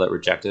the girl that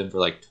rejected him for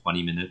like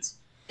 20 minutes.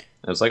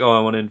 And I was like, oh,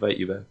 I want to invite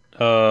you back.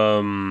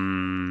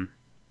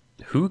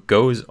 Who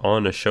goes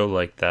on a show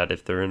like that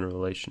if they're in a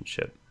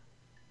relationship?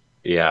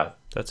 Yeah.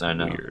 That's I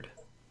know. weird.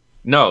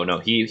 No,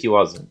 he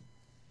wasn't.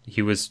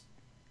 He was...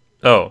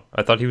 Oh,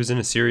 I thought he was in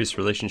a serious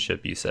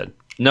relationship, you said.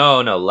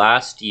 No.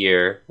 Last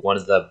year, one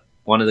of the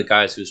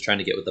guys who was trying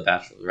to get with the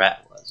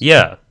Bachelorette was.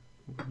 Yeah.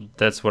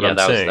 That's what I'm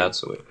saying.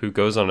 That's what... Who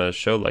goes on a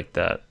show like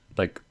that?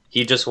 Like...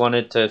 He just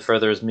wanted to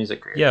further his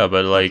music career. Yeah,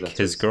 but like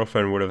his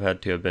girlfriend would have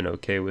had to have been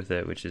okay with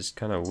it, which is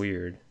kind of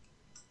weird.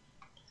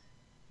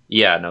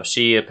 Yeah, no,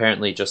 she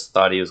apparently just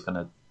thought he was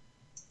going to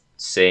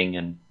sing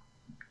and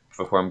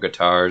perform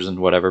guitars and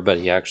whatever, but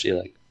he actually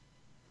like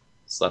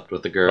slept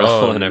with the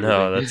girl and everything.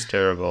 No, that's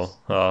terrible.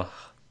 Oh.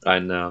 I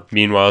know.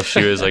 Meanwhile,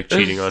 she was like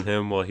cheating on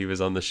him while he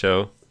was on the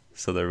show,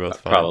 so they're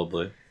both fine.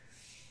 Probably.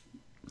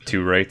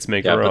 Two rights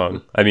make a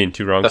wrong. I mean,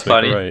 two wrongs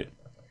make a right.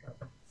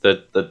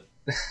 Two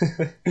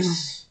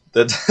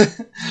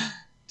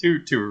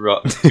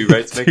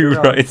rights make two a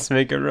wrong. rights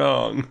make a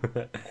wrong.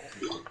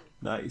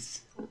 Nice.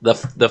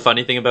 The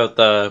funny thing about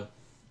the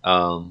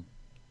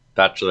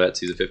Bachelorette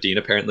season 15,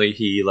 apparently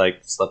he like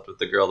slept with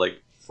the girl like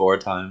 4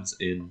 times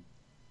in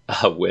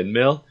a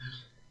windmill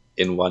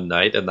in one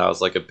night, and that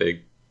was like a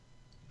big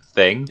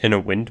thing. In a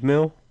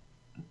windmill?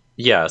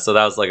 Yeah, so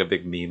that was like a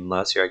big meme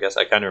last year, I guess.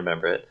 I kind of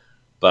remember it,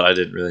 but I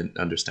didn't really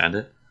understand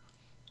it.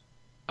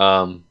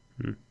 But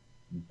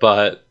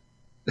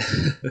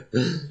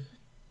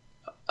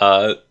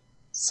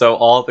so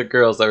all the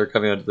girls that were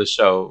coming onto the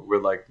show were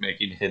like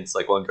making hints.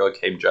 Like one girl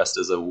came dressed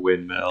as a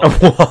windmill.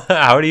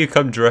 How do you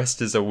come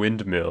dressed as a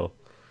windmill?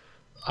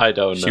 I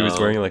don't know. She was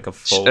wearing like a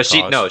full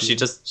costume. She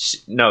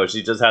just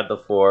had the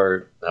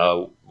 4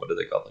 what are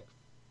they called,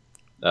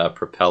 like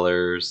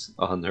propellers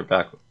on their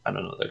back. I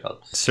don't know what they're called.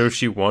 So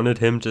she wanted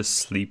him to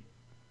sleep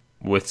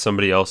with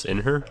somebody else in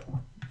her?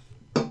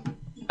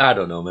 I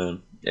don't know,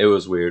 man. It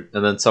was weird.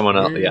 And then someone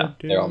else,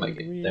 they're all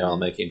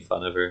making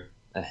fun of her.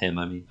 Him,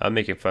 I mean. I'm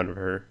making fun of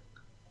her.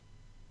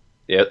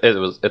 Yeah,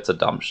 it's a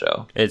dumb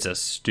show. It's a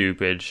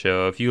stupid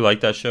show. If you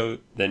like that show,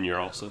 then you're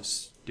also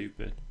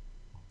stupid.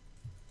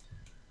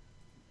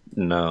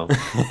 No.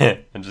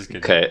 I'm just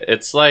kidding. Okay,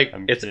 it's like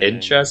it's kidding,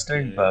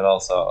 interesting, but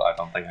also I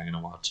don't think I'm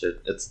gonna watch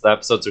it. The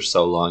episodes are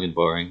so long and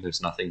boring.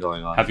 There's nothing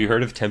going on. Have you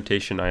heard of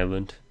Temptation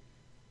Island?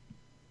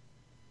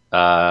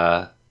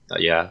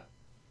 Yeah.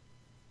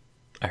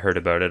 I heard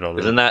about it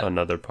on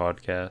another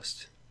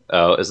podcast.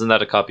 Oh, isn't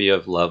that a copy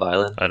of Love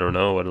Island? I don't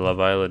know what Love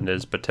Island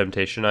is, but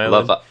Temptation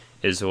Island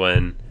is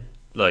when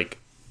like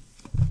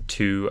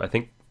I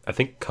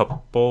think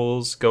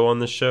couples go on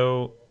the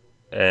show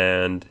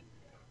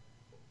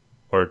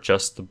or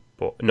just the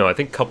boy. No, I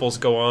think couples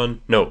go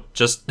on. No,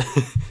 just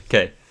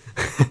okay.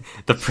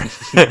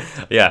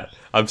 Yeah,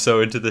 I'm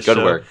so into the show.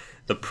 Good work.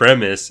 The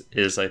premise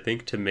is, I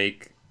think, to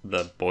make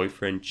the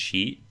boyfriend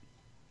cheat.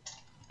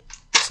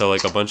 So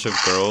like a bunch of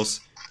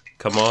girls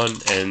come on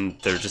and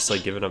they're just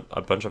like given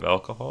a bunch of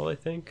alcohol, I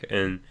think,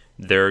 and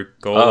their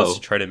goal is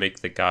to try to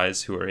make the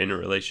guys who are in a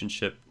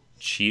relationship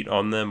cheat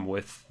on them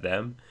with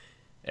them.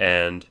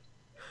 And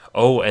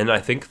I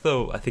think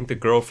the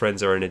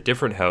girlfriends are in a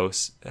different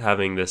house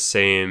having the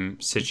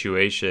same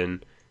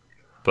situation,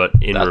 but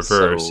in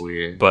reverse. So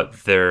weird.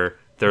 But they're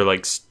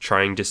like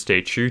trying to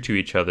stay true to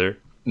each other.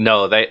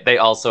 No, they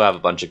also have a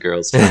bunch of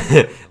girls.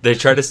 They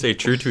try to stay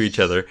true to each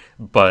other,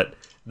 but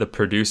the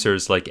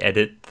producers like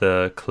edit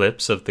the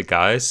clips of the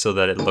guys so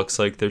that it looks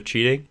like they're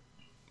cheating,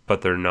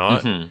 but they're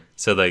not. Mm-hmm.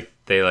 So like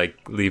they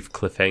like leave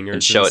cliffhangers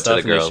and show it to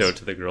the girls. They show it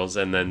to the girls,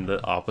 and then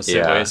the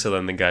opposite way. So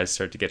then the guys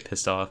start to get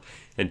pissed off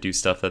and do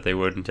stuff that they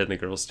wouldn't, and the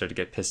girls start to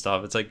get pissed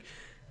off.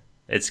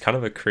 It's kind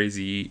of a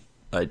crazy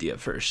idea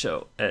for a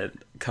show, and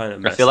kind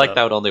of. I feel like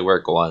that would only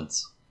work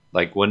once.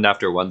 Like, wouldn't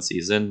after one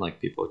season, like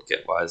people would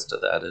get wise to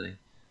the editing.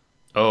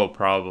 Oh,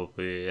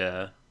 probably,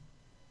 yeah,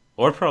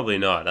 or probably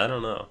not. I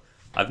don't know.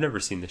 I've never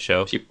seen the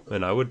show,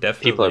 and I would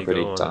definitely. People are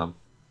pretty dumb.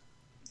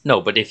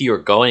 No, but if you were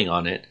going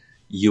on it,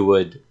 you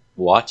would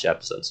watch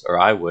episodes, or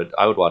I would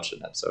watch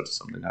an episode of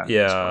something.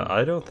 Yeah,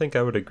 I don't think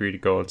I would agree to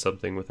go on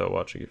something without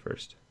watching it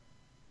first.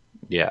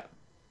 Yeah,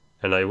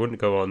 and I wouldn't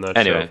go on that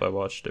show if I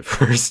watched it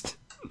first.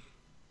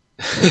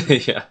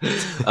 Yeah.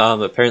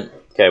 Apparently,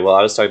 okay. Well,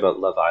 I was talking about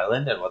Love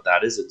Island, and what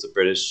that is. It's a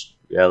British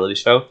reality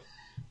show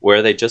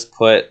where they just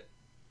put.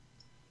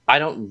 I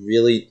don't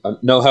really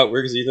know how it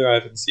works either. I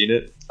haven't seen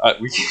it.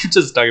 We keep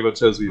just talking about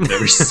shows we've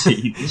never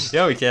seen.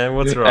 Yeah, we can.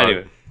 What's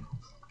wrong?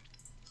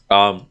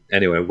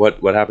 Anyway,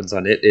 what happens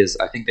on it is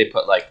I think they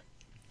put like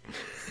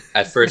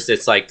at first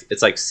it's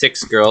like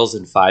 6 girls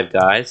and 5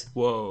 guys.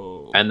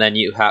 Whoa! And then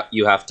you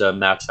have to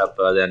match up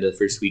at the end of the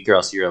first week, or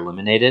else you're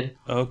eliminated.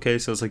 Okay,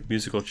 so it's like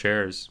musical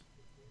chairs.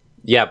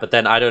 Yeah, but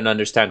then I don't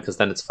understand because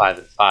then it's 5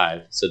 and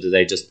 5. So do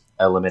they just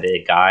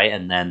eliminate a guy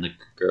and then the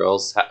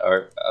girls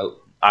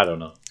I don't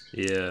know.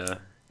 Yeah.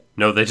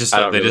 No, they just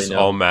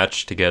all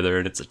match together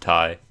and it's a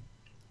tie.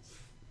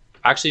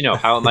 Actually, no.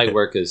 How it might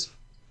work is,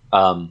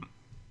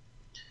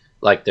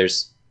 like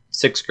there's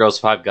 6 girls,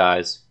 5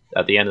 guys.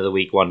 At the end of the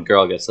week, 1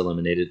 girl gets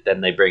eliminated.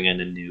 Then they bring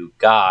in a new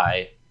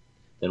guy.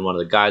 Then one of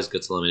the guys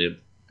gets eliminated,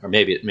 or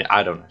maybe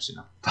I don't actually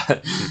know.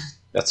 But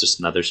that's just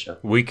another show.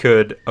 We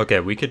could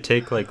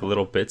take like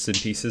little bits and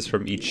pieces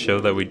from each show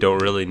that we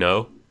don't really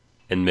know,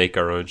 and make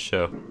our own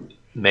show.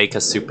 Make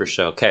a super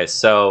show. Okay,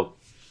 so.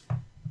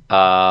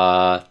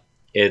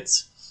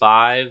 It's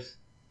 5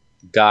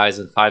 guys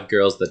and 5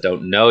 girls that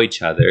don't know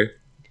each other,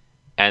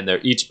 and they're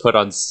each put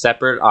on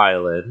separate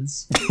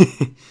islands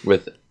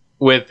with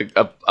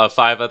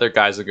 5 other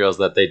guys and girls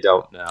that they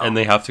don't know, and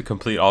they have to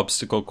complete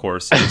obstacle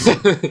courses,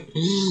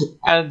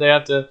 and they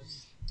have to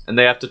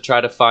try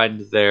to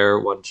find their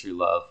one true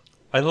love.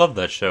 I love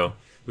that show.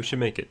 We should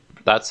make it.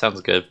 That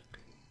sounds good.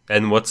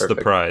 And what's the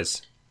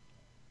prize?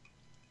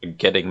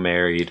 Getting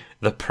married.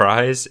 The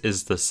prize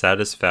is the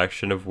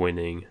satisfaction of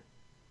winning.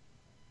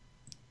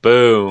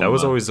 Boom. That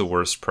was always the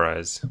worst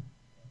prize.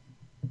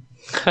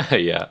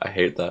 Yeah, I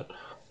hate that.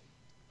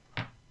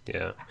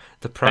 Yeah.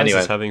 The prize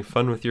is having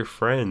fun with your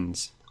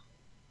friends.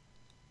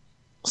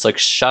 It's like,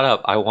 shut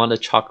up, I want a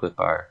chocolate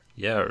bar.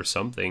 Yeah, or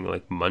something,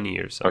 like money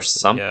or something. Or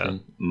something. Yeah.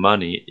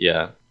 Money,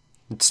 yeah.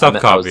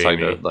 Stop copying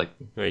me. About, like,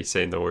 are you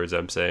saying the words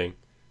I'm saying?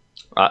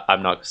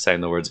 I'm not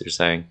saying the words you're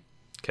saying.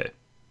 Okay.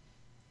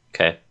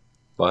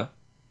 What?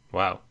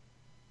 Wow.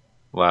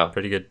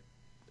 Pretty good.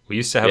 We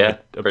used to have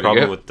a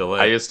problem with delay.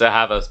 I used to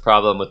have a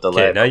problem with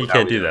delay. Okay, now you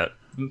can't do that.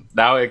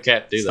 Now I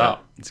can't do that.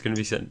 It's going to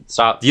be said.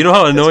 Stop. Do you know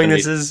how annoying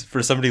this is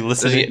for somebody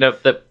listening?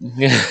 Like 10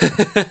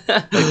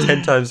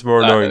 times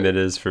more annoying than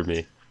it is for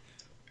me.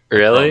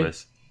 Really?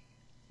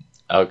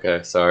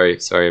 Okay, sorry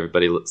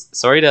everybody.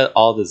 Sorry to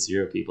all the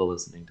 0 people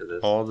listening to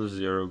this. All the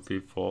 0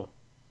 people.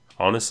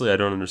 Honestly, I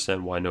don't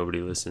understand why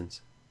nobody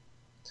listens.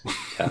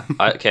 Yeah.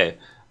 Okay.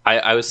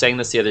 I was saying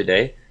this the other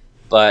day,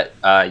 but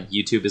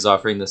YouTube is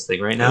offering this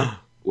thing right now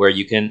where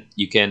you can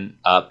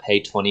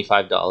pay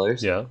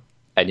 $25. Yeah.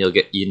 And you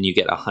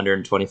get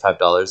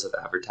 $125 of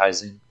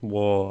advertising.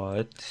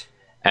 What?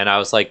 And I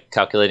was like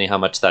calculating how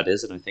much that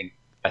is, and I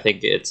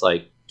think it's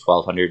like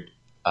 1,200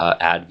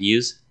 ad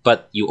views,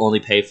 but you only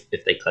pay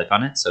if they click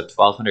on it. So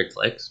 1,200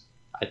 clicks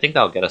I think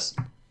that'll get us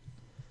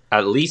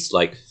at least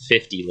like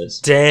 50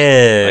 lists.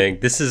 Dang,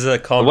 this is a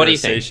conversation. What do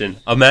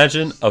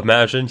you think?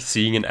 Imagine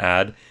seeing an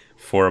ad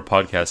for a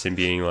podcast and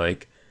being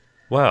like,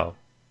 wow,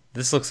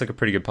 this looks like a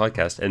pretty good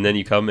podcast. And then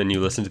you come and you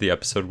listen to the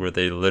episode where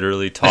they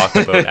literally talk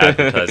about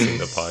advertising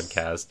the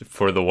podcast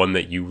for the one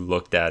that you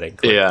looked at and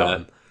clicked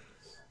on.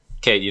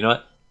 Okay, you know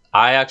what?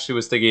 I actually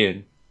was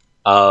thinking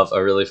of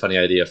a really funny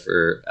idea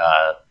for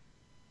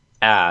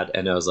ad,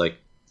 and I was like,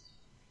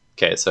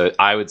 okay, so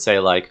I would say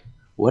like,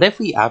 what if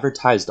we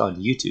advertised on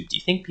YouTube? Do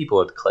you think people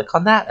would click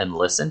on that and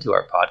listen to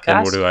our podcast?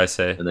 And what do I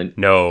say? And then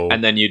no.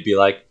 And then you'd be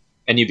like,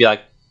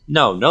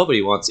 no,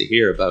 nobody wants to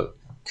hear about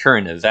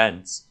current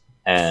events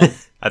and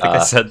I think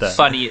I said that.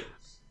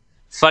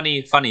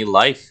 Funny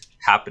life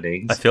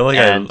happenings. I feel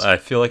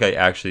like I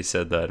actually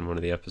said that in one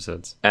of the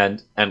episodes.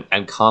 And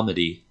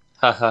comedy.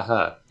 Ha ha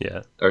ha.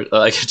 Yeah. Or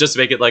like just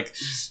make it like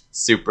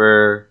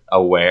super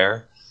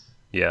aware.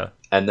 Yeah.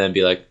 And then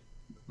be like,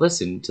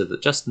 listen to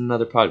just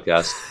another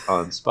podcast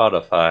on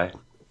Spotify.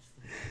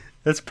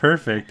 That's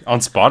perfect. On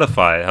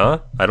Spotify,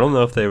 huh? I don't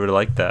know if they would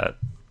like that.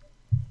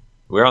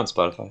 We're on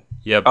Spotify.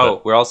 Yeah,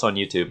 but we're also on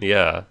YouTube.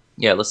 Yeah.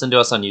 Yeah, listen to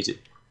us on YouTube.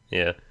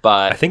 Yeah.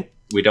 But I think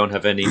we don't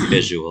have any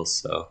visuals,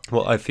 so.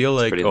 Well, I feel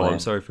like lame. I'm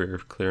sorry for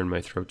clearing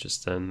my throat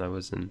just then.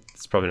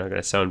 It's probably not going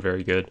to sound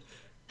very good.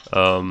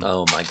 Oh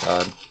my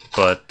god.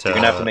 But you're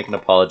going to have to make an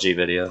apology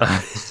video.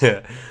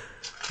 Yeah.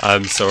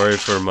 I'm sorry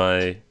for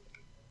my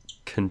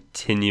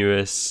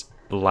continuous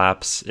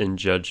lapse in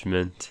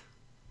judgment.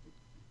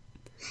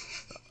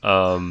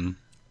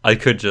 I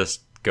could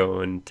just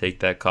go and take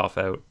that cough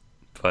out,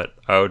 but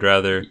I would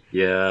rather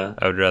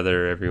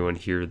everyone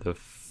hear the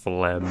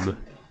phlegm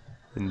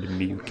and the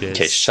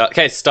mucus.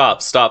 Okay,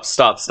 stop.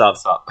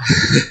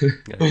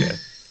 Okay.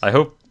 I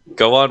hope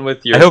go on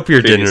with your I hope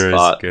your dinner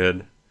thought. is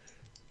good.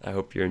 I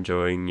hope you're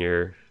enjoying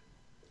your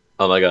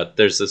Oh my god,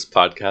 there's this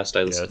podcast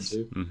I listen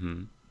to.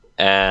 Mm-hmm.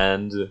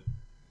 And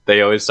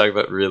they always talk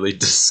about really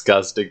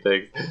disgusting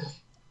things.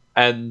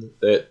 And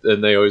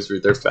they always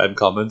read their fan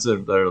comments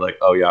and they're like,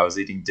 oh yeah, I was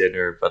eating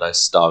dinner, but I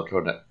stopped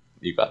when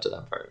you got to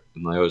that part.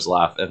 And they always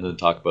laugh and then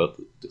talk about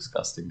the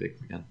disgusting things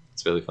again.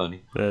 It's really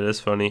funny. That is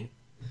funny.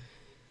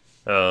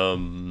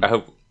 I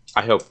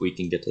hope we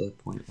can get to that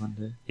point one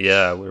day.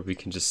 Yeah, where we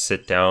can just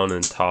sit down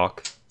and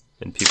talk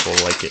and people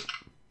like it.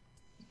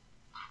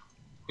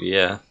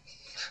 Yeah.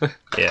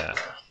 Yeah.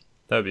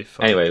 That'd be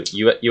fun. Anyway,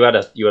 you had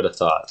a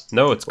thought.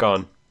 No, it's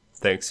gone.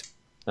 Thanks.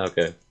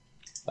 Okay.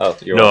 Oh,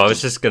 you're no,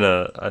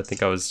 welcome. I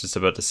think I was just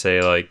about to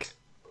say, like,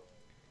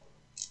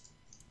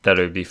 that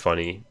it would be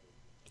funny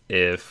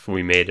if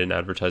we made an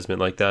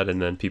advertisement like that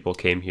and then people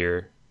came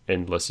here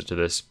and listened to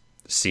this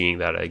seeing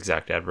that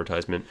exact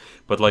advertisement.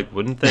 But, like,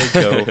 wouldn't they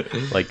go,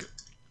 like,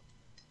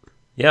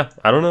 yeah,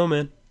 I don't know,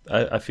 man.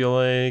 I feel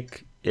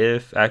like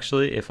if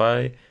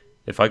I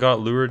got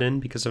lured in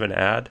because of an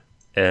ad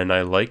and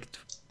I liked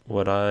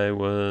what I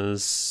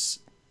was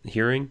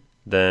hearing,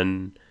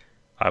 then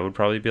I would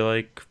probably be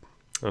like,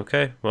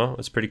 okay, well,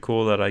 it's pretty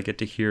cool that I get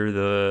to hear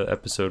the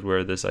episode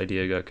where this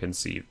idea got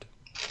conceived.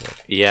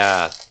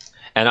 Yeah.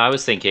 And I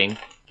was thinking,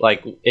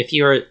 like, if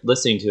you're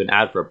listening to an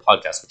ad for a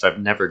podcast, which I've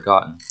never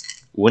gotten,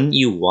 wouldn't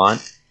you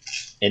want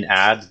an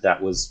ad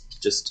that was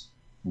just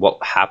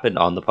what happened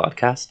on the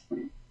podcast?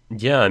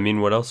 Yeah, I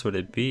mean, what else would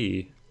it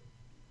be?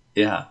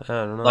 Yeah. I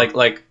don't know.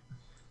 Like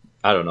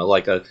I don't know,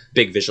 like a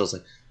big visuals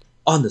like,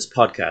 on this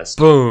podcast.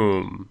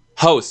 Boom.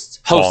 Hosts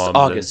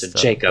August and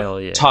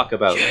Jacob talk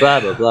about blah,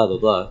 blah, blah, blah,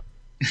 blah.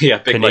 Yeah,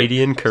 big,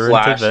 Canadian like, current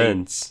flashy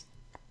events.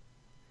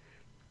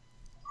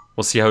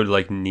 We'll see how,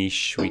 like,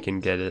 niche we can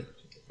get it.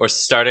 Or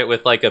start it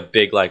with, like, a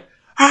big, like,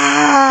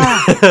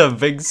 a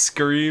big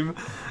scream.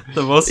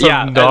 The most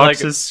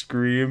obnoxious like,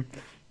 scream.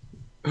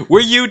 Were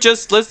you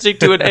just listening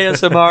to an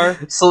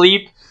ASMR?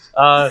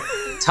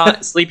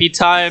 Sleepy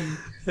time?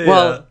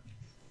 Yeah.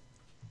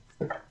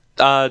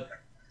 Well,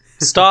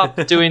 stop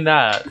doing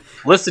that.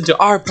 Listen to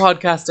our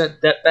podcast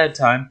at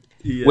bedtime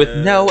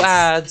with no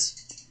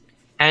ads,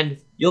 and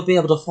you'll be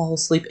able to fall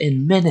asleep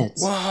in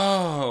minutes.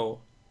 Whoa.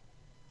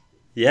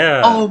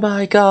 Yeah. Oh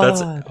my god.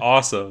 That's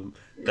awesome.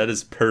 That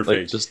is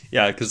perfect.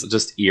 Like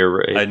just ear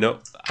rape. I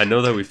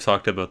know that we've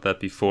talked about that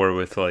before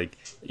with, like,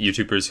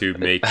 YouTubers who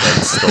make,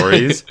 like,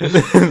 stories.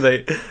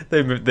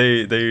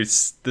 they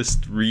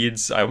just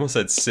reads. I almost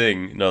said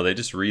sing. No, they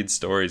just read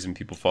stories and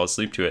people fall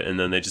asleep to it, and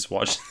then they just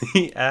watch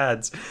the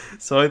ads.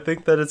 So I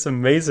think that it's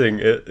amazing.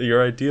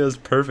 Your idea is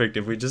perfect.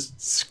 If we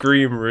just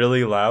scream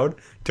really loud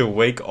to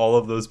wake all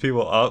of those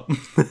people up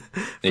from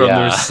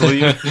their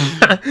sleep,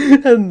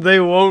 and they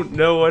won't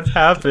know what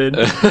happened,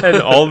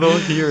 and all they'll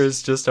hear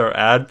is just our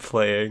ad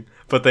playing,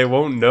 but they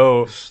won't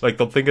know. Like,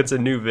 they'll think it's a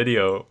new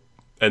video,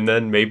 and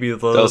then maybe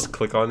they'll just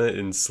click on it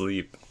and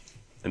sleep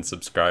and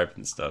subscribe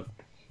and stuff.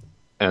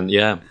 And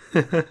yeah,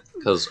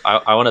 because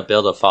I want to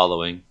build a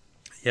following.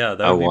 Yeah,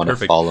 that would be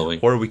perfect. A following.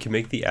 Or we can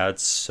make the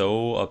ads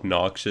so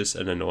obnoxious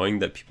and annoying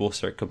that people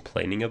start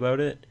complaining about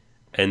it,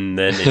 and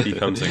then it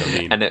becomes like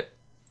a meme. And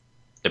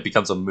it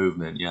becomes a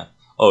movement, yeah.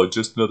 Oh,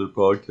 just another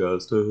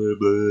podcast.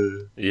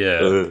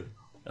 Yeah.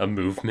 A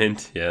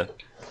movement, yeah.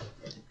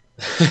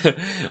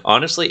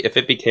 Honestly, if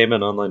it became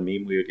an online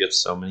meme, we would get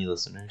so many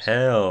listeners.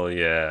 Hell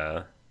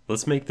yeah.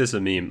 Let's make this a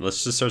meme.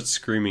 Let's just start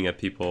screaming at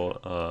people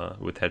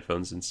with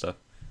headphones and stuff.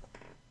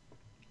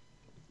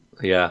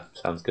 Yeah,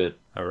 sounds good.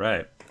 All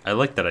right. I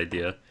like that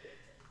idea.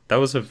 That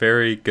was a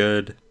very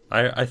good...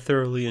 I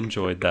thoroughly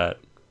enjoyed that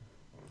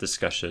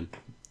discussion.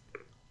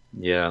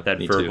 Yeah, that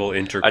verbal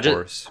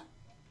intercourse.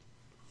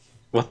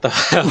 What the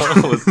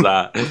hell was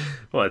that?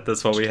 What?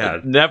 That's what we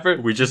had.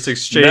 We just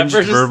exchanged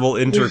verbal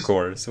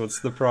intercourse.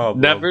 What's the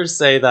problem? Never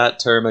say that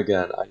term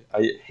again.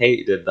 I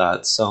hated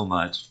that so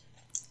much.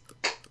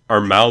 Our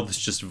mouths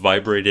just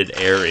vibrated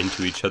air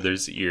into each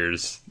other's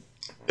ears.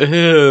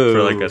 Ew.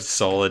 For like a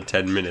solid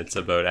 10 minutes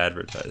about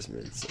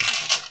advertisements.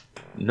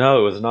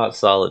 No, it was not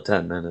solid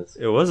 10 minutes.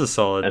 It was a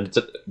solid... And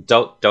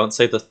don't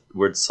say the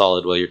word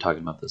solid while you're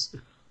talking about this.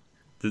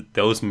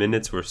 Those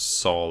minutes were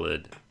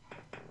solid.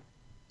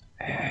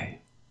 Hey.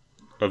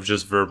 Of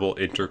just verbal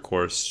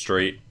intercourse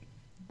straight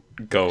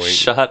going.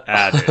 Shut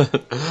at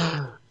it.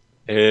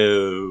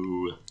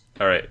 Ew.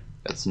 Alright.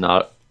 It's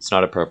not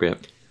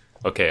appropriate.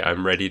 Okay,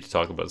 I'm ready to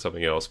talk about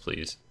something else,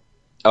 please.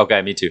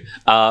 Okay, me too.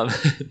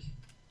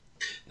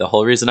 The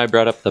whole reason I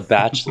brought up The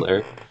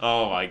Bachelor...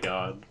 Oh my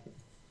god.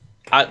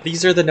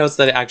 These are the notes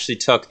that I actually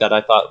took that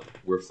I thought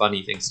were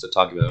funny things to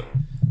talk about.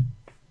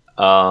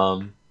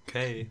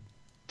 Okay.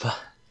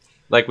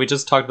 Like, we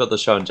just talked about the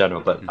show in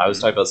general, but I was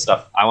talking about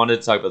stuff... I wanted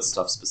to talk about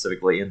stuff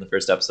specifically in the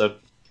first episode.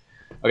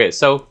 Okay,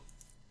 so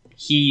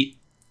he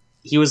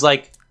was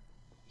like...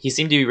 He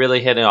seemed to be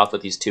really hitting off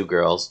with these two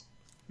girls.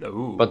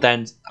 Ooh. But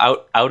then,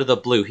 out of the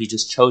blue, he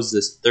just chose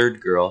this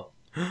third girl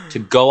to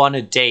go on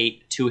a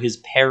date to his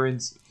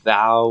parents'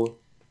 vow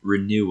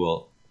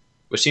renewal.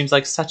 Which seems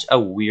like such a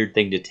weird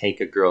thing to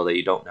take a girl that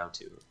you don't know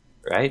to.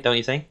 Right? Don't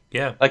you think?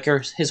 Yeah. Like,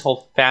 his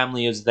whole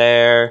family is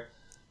there.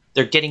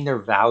 They're getting their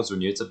vows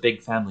renewed. It's a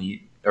big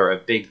family, or a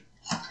big,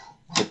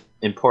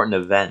 important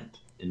event,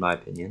 in my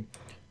opinion.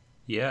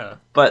 Yeah.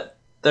 But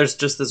there's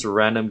just this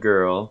random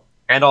girl,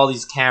 and all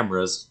these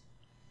cameras,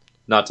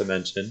 not to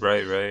mention.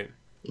 Right.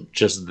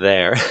 Just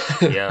there.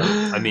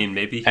 Yeah. I mean,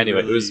 maybe he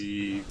anyway,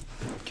 really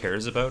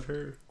cares about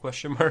her,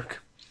 question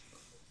mark?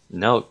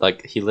 No,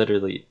 like, he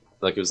literally,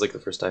 like, it was like the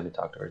first time he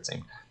talked to her, it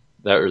seemed.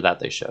 That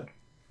they showed.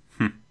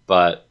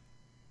 But,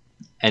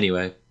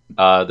 anyway,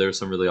 there were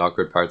some really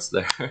awkward parts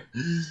there.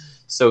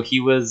 So he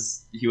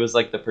was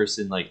like the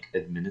person, like,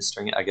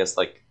 administering it, I guess,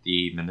 like,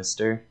 the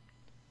minister.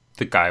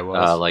 The guy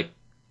was?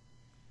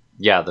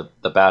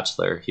 The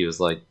Bachelor. He was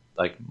like,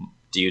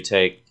 do you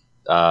take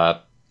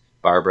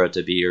Barbara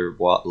to be your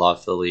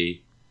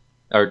lawfully,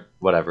 or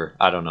whatever,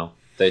 I don't know.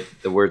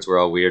 The words were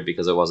all weird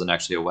because it wasn't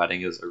actually a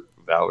wedding, it was a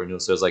vow renewal.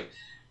 So it was like,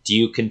 do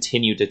you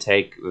continue to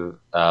take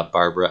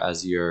Barbara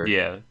as your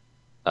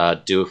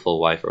dutiful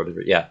wife or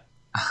whatever? Yeah.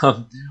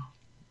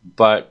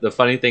 But the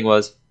funny thing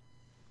was,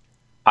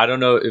 I don't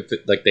know if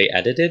they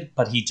edited,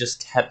 but he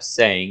just kept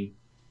saying,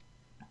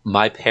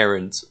 my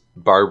parents,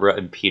 Barbara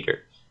and Peter.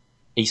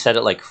 He said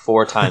it like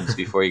 4 times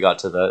before he got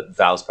to the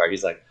vows part.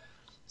 He's like,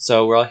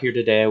 so we're all here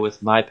today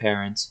with my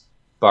parents,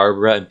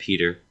 Barbara and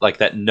Peter. Like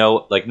that,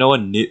 no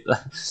one knew.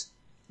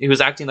 He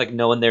was acting like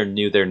no one there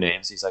knew their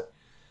names. He's like,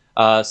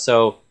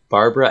 so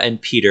Barbara and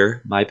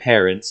Peter, my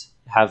parents,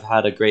 have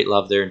had a great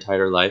love their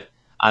entire life.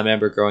 I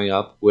remember growing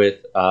up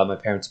with my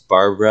parents,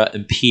 Barbara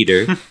and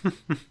Peter.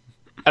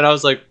 And I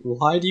was like,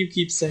 why do you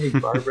keep saying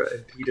Barbara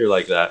and Peter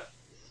like that?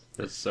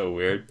 That's so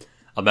weird.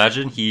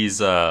 Imagine he's...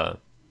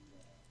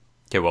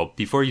 Okay, well,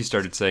 before you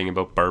started saying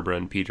about Barbara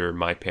and Peter,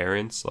 my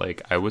parents,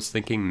 like, I was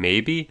thinking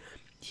maybe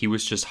he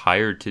was just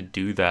hired to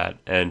do that,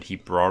 and he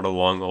brought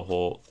along a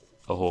whole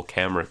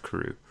camera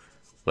crew.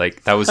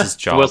 Like, that was his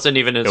job. It wasn't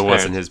even his parents.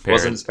 Wasn't his parents. It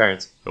wasn't his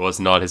parents. It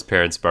was not his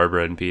parents,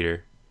 Barbara and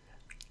Peter.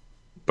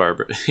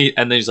 Barbara.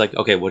 And then he's like,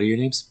 okay, what are your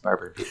names?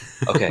 Barbara and Peter.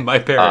 Okay. My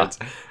parents.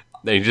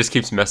 And he just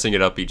keeps messing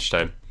it up each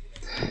time.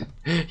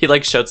 He,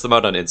 like, shouts them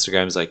out on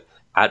Instagram. He's like,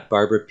 at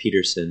Barbara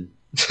Peterson.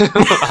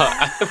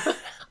 Barbara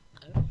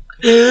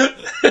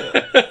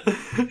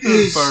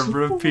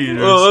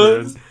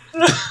Peterson.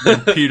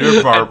 And Peter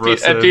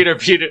Barbarason. And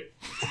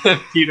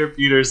Peter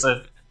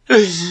Peterson.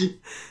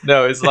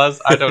 No,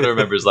 I don't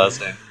remember his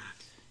last name.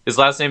 His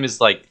last name is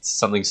like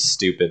something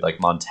stupid, like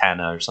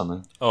Montana or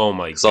something. Oh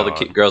my god! So all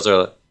the girls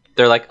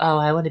they're like, oh,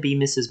 I want to be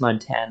Mrs.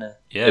 Montana.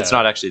 Yeah, it's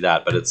not actually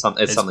that, but it's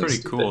something. It's something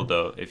pretty stupid. Cool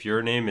though. If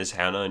your name is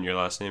Hannah and your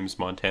last name is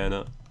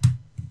Montana.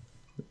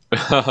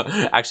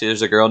 Actually,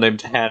 there's a girl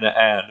named Hannah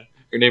Ann.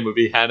 Her name would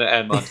be Hannah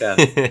Ann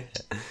Montana. I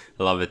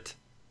love it.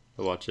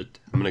 I'll watch it.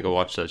 I'm gonna go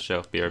watch that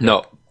show. Be right back.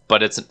 No,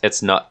 but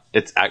it's not.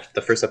 It's actually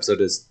the first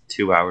episode is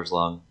 2 hours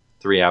long,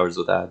 3 hours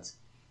with ads.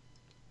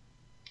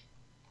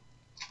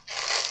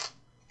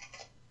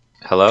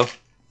 Hello?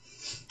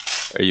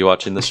 Are you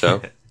watching the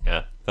show?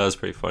 Yeah, that was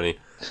pretty funny.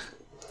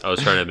 I was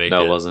trying to make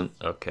No, it wasn't.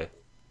 Okay.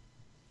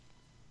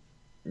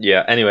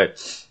 Yeah, anyway.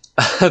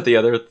 The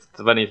other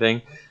funny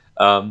thing.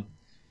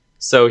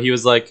 So he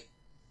was like,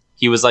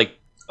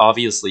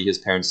 obviously his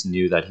parents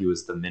knew that he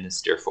was the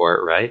minister for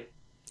it, right?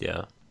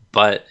 Yeah.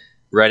 But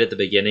right at the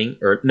beginning,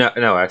 or no,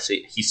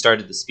 actually, he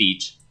started the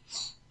speech,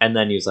 And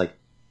then he was like,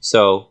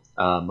 so,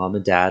 Mom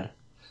and Dad,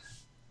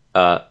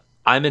 I'm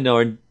an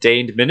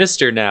ordained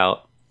minister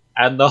now.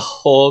 And the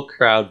whole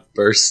crowd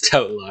burst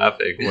out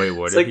laughing. Wait,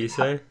 what did he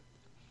say?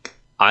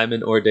 I'm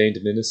an ordained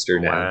minister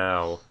now.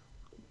 Wow.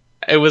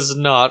 It was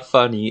not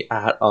funny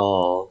at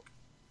all.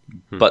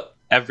 But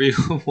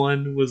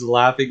everyone was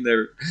laughing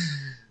there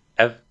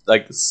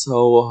like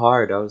so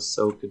hard. I was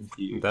so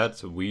confused.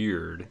 That's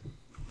weird.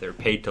 They're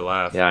paid to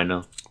laugh. Yeah, I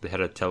know. They had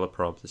a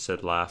teleprompt that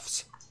said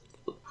laughs.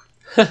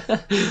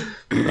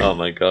 Oh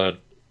my god.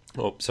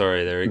 Oh,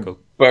 sorry. There you go.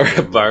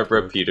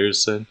 Barbara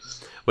Peterson.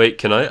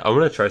 Wait, I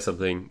want to try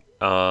something.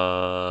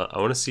 I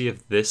want to see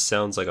if this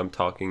sounds like I'm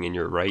talking in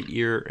your right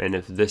ear, and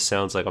if this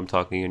sounds like I'm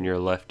talking in your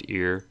left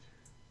ear.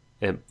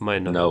 It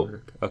might not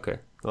work. Okay.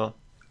 Well,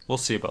 we'll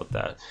see about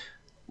that.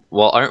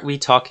 Well, aren't we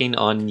talking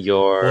on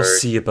your... We'll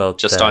see about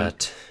just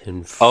that.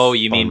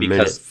 You mean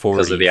because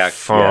of the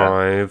action?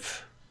 Yeah.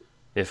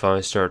 If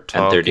I start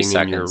talking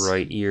in your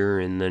right ear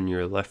and then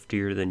your left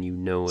ear, then you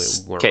know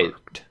it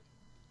worked.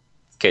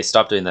 Okay,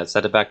 stop doing that.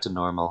 Set it back to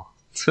normal.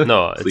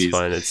 No, it's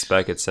fine. It's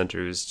back at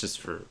center. It's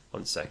just for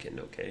 1 second,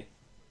 okay?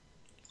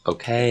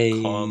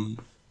 Okay. Calm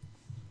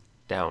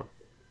down.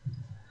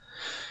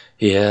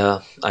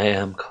 Yeah, I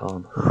am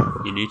calm.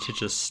 You need to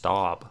just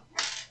stop.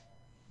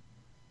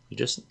 You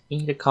just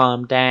need to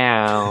calm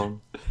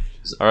down.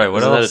 All right,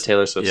 what else? Isn't that a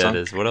Taylor Swift song? Yeah,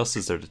 it is. What else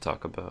is there to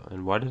talk about?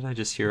 And why did I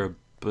just hear a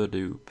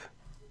badoop?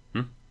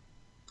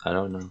 I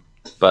don't know.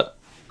 But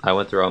I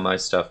went through all my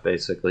stuff,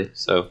 basically.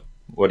 So,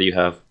 what do you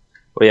have?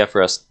 What do you have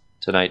for us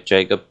tonight,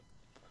 Jacob?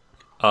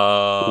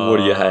 What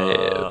do you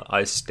have?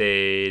 I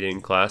stayed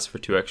in class for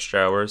 2 extra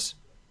hours.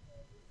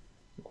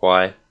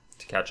 Why?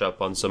 To catch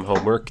up on some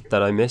homework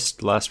that I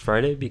missed last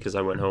Friday because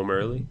I went home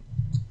early.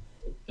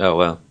 Oh,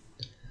 well.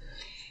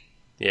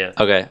 Yeah.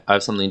 Okay, I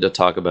have something to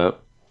talk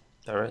about.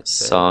 All right.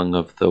 Song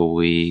of the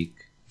week.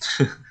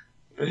 Do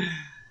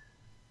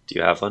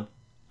you have one?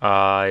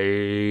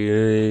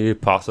 I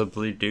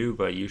possibly do,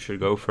 but you should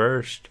go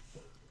first.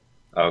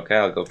 Okay,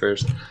 I'll go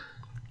first.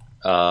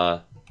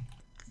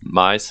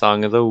 My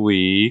song of the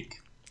week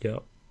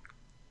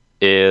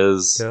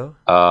is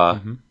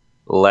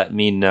Let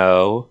Me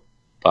Know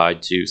by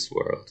Juice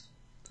WRLD.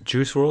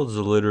 Juice WRLD is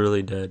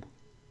literally dead.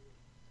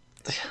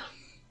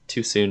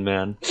 Too soon,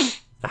 man.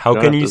 How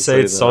can you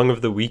say it's song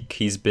of the week?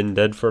 He's been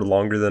dead for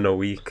longer than a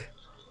week.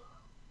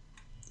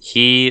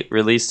 He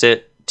released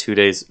it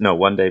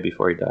 1 day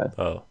before he died.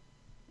 Oh.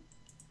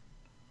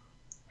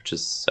 Which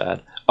is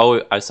sad.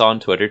 Oh, I saw on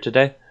Twitter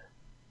today.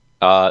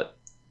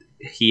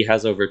 He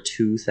has over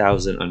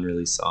 2,000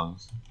 unreleased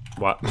songs.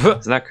 What?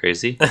 Isn't that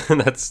crazy?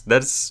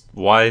 That's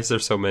why is there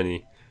so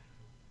many?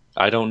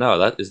 I don't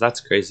know.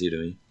 That's crazy to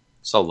me.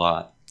 It's a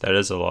lot. That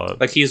is a lot.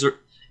 Like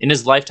in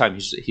his lifetime,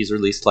 he's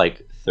released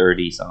like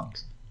 30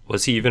 songs.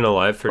 Was he even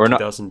alive for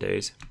 2,000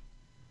 days?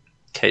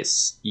 Okay,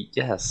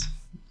 yes.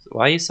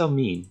 Why are you so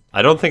mean?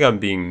 I don't think I'm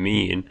being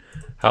mean.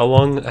 How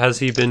long has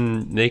he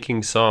been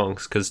making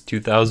songs? Because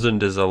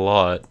 2,000 is a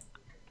lot.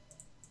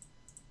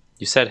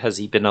 You said, has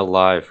he been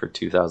alive for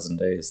 2,000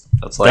 days?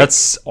 That's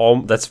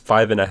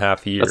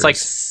 5.5 years. That's like,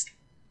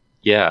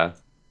 yeah.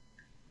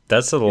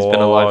 That's a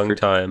long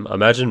time.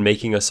 Imagine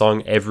making a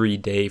song every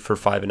day for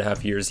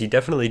 5.5 years. He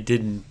definitely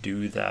didn't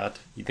do that.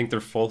 You think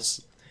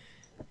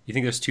you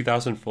think there's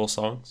 2,000 full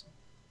songs?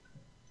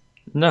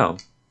 No,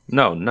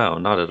 not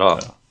at all.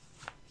 Oh.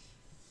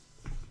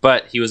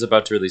 But he was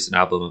about to release an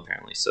album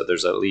apparently, so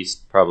there's at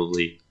least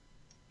probably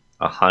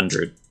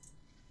 100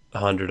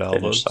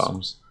 albums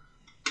songs.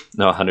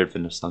 No, 100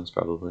 finished songs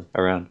probably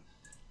around.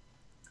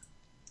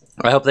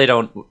 I hope they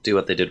don't do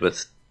what they did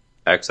with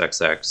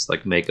XXX,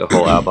 like make a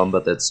whole album,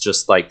 but that's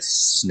just like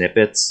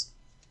snippets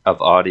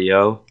of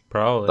audio.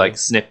 Probably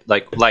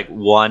like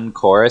one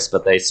chorus,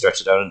 but they stretch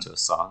it out into a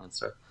song and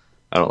stuff.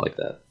 I don't like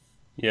that.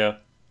 Yeah.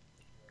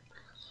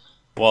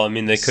 Well, I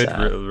mean, they could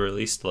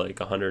release like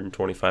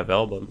 125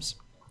 albums.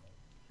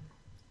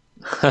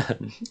 I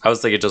was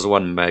thinking just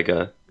one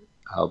mega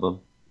album.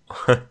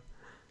 That'd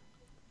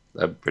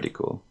be pretty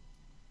cool.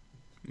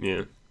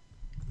 Yeah.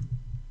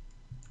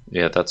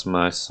 Yeah, that's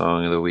my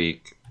song of the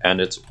week. And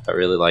I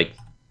really like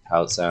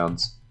how it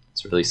sounds.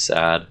 It's really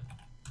sad.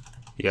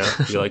 Yeah,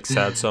 you like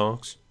sad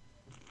songs?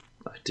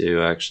 I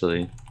do,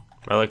 actually.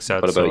 I like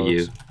sad songs. What about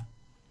you?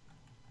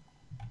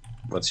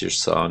 What's your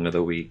song of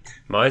the week?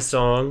 My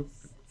song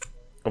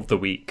of the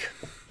week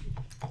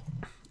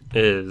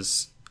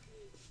is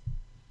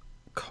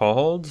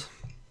called...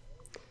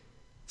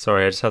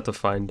 Sorry, I just have to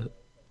find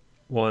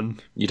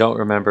one. You don't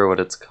remember what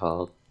it's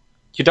called?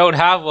 You don't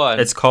have one!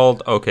 It's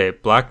called,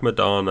 Black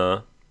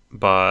Madonna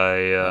by...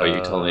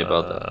 you told me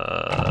about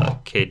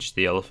that. Cage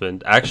the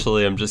Elephant.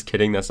 Actually, I'm just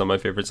kidding. That's not my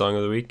favorite song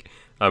of the week.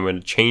 I'm going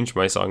to change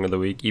my song of the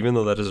week, even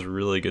though that is a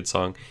really good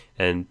song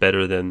and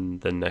better than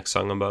the next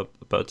song I'm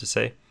about to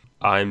say.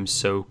 I'm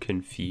So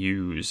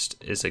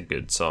Confused is a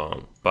good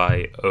song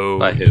by OET.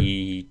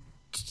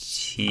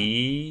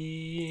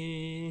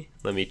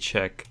 Let me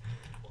check.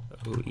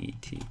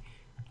 OET.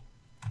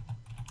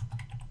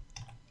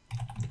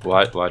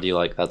 Why do you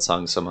like that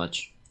song so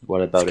much?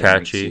 What about It's it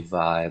makes catchy. you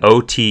vibe?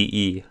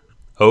 OTE.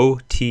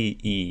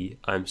 OTE.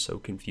 I'm so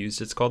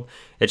confused. It's called.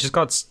 It just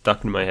got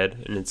stuck in my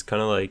head, and it's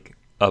kind of like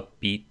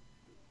upbeat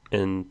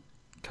and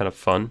kind of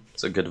fun.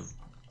 It's a good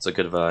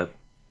vibe.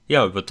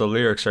 Yeah, but the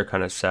lyrics are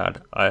kind of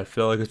sad. I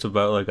feel like it's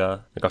about like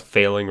a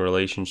failing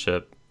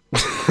relationship,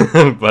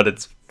 but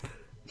it's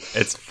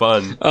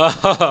fun.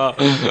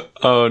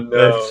 Oh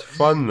no! It's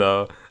fun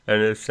though,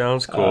 and it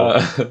sounds cool.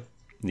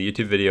 The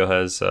YouTube video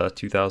has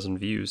 2,000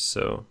 views,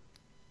 so.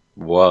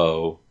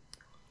 Whoa!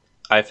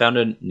 I found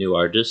a new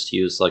artist.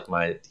 He was like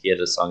he had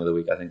a song of the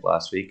week, I think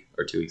last week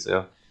or 2 weeks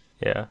ago.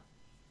 Yeah.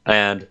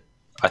 And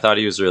I thought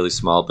he was really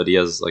small, but he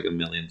has like 1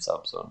 million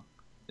subs on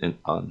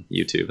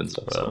YouTube and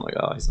stuff. Wow. So I'm like,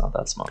 oh, he's not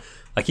that small.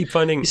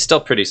 He's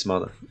still pretty small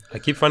though. I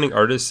keep finding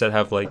artists that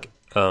have like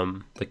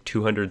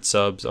 200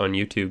 subs on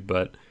YouTube,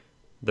 but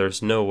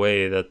there's no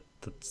way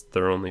that's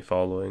their only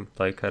following.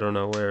 Like, I don't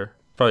know where.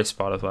 Probably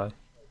Spotify.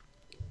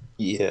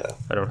 Yeah.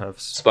 I don't have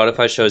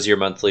Spotify shows your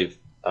monthly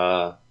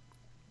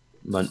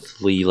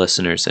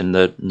listeners, and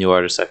the new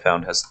artist I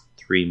found has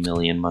 3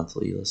 million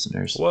monthly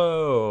listeners.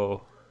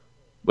 Whoa.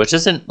 Which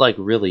isn't like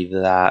really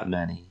that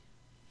many.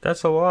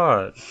 That's a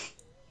lot.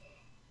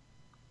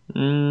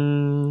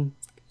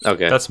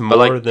 Okay. That's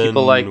more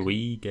than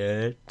we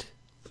get.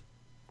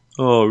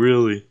 Oh,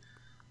 really?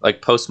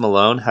 Like Post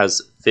Malone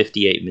has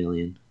 58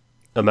 million.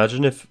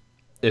 Imagine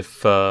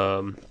if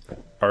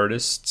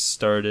artists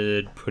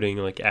started putting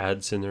like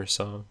ads in their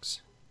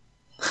songs.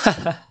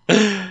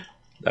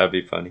 That'd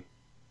be funny.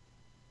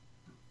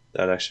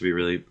 That'd actually be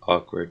really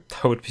awkward.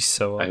 That would be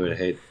so awkward. I would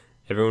hate.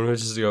 Everyone would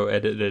just go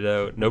edit it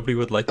out. Nobody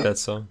would like that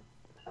song.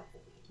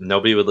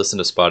 Nobody would listen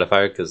to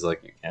Spotify because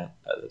like you can't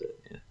edit it.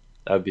 Yeah.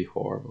 That would be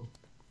horrible.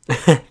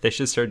 They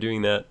should start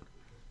doing that.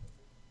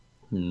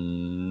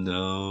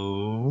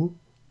 No.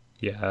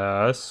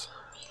 Yes.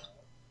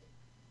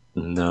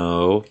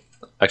 No.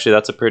 Actually,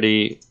 that's a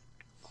pretty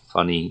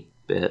funny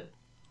bit.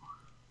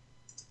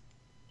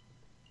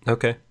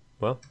 Okay.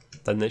 Well,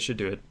 then they should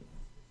do it.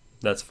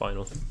 That's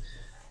final.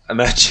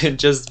 Imagine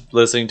just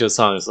listening to a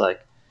song. It's like,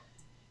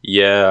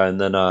 yeah,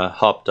 and then I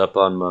hopped up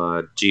on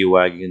my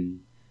G-Wagon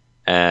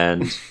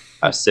and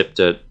I sipped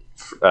a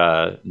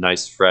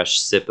nice fresh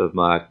sip of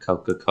my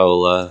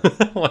Coca-Cola.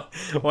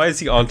 Why is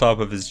he on top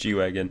of his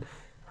G-Wagon?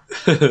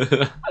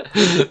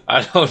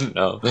 I don't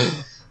know.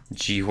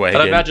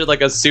 G-Wagon. I imagine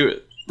like a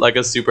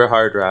super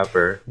hard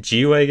rapper.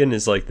 G-Wagon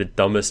is like the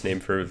dumbest name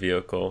for a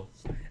vehicle.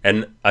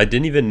 And I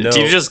didn't even know.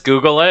 Did you just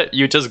Google it?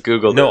 You just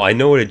Googled it. No, I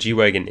know what a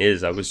G-Wagon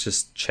is. I was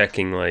just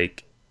checking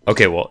like...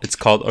 Okay, well, it's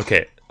called...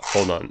 Okay,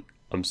 hold on.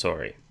 I'm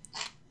sorry.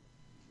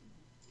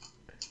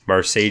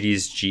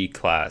 Mercedes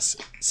G-Class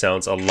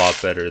sounds a lot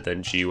better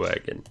than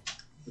G-Wagon.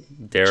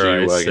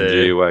 Dare I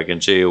say...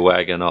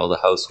 G-Wagon, all the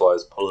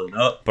housewives pulling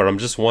up. But I'm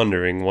just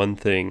wondering one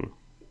thing.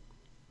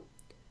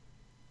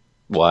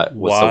 What?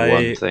 What's the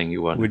one thing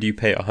you want? Would you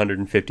pay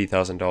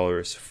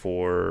 $150,000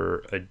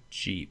 for a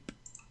Jeep?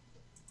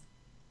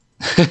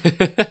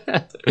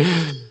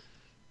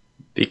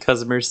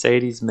 Because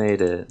Mercedes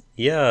made it.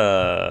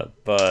 Yeah,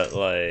 but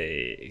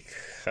like...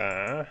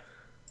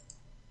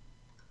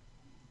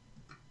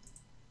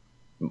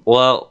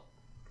 Well,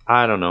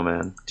 I don't know,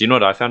 man. Do you know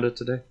what I found out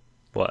today?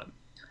 What?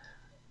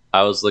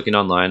 I was looking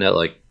online at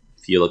like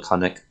fuel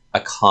economic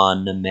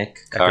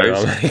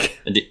cars.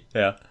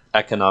 Yeah.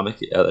 Economic.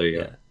 Yeah, there you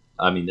go. Yeah.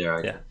 I mean, there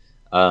I go.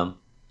 Yeah.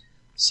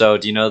 So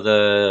do you know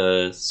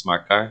the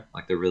smart car?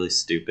 Like the really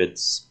stupid,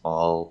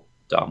 small,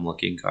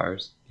 dumb-looking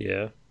cars?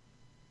 Yeah.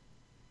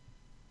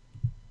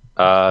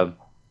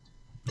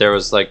 There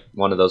was like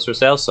one of those for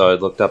sale, so I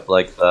looked up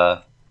like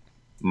the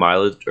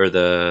mileage or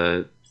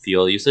the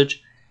fuel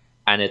usage,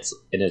 and it's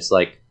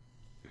like,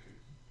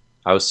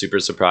 I was super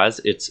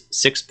surprised. It's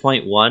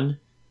 6.1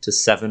 to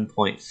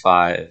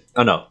 7.5.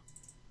 Oh no,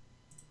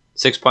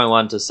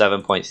 6.1 to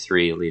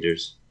 7.3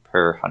 liters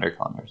per 100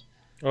 kilometers.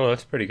 Oh,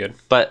 that's pretty good.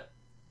 But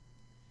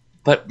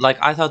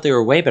like I thought they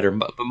were way better.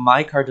 But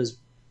my car does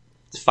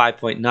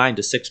 5.9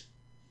 to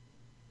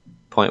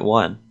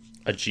 6.1.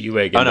 A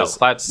G-Wagon is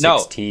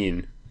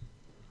 16.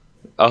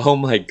 Oh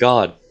my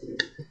god.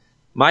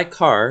 My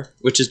car,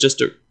 which is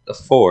just a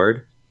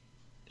Ford,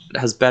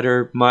 has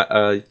better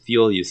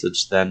fuel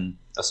usage than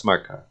a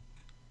smart car.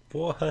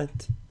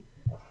 What?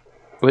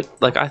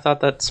 Like I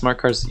thought that smart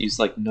cars use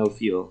like no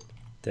fuel.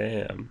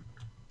 Damn.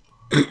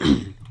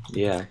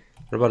 Yeah.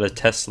 What about a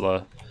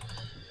Tesla?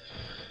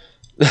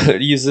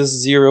 It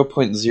uses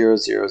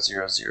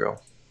 0.0000.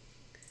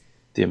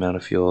 The amount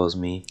of fuel as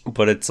me.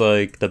 But it's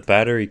like the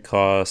battery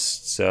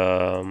costs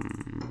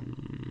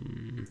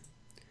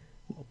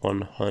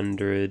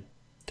 100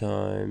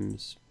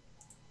 times.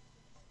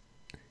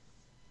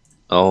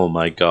 Oh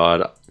my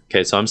god.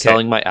 Okay, so I'm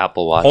selling my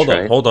Apple Watch.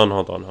 Hold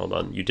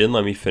on. You didn't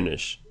let me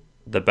finish.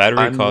 The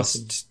battery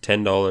costs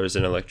 $10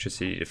 in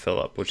electricity to fill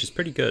up, which is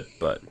pretty good,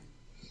 but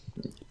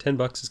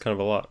 $10 is kind of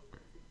a lot.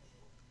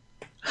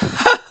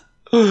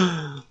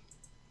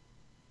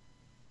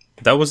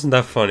 That wasn't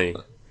that funny.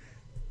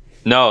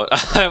 No,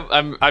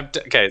 I'm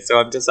okay. So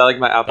I'm just selling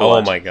my Apple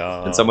Watch. Oh my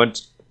god! And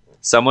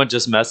someone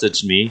just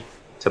messaged me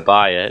to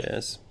buy it.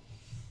 Yes.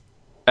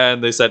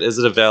 And they said, "Is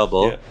it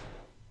available?" Yeah.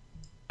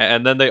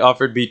 And then they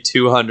offered me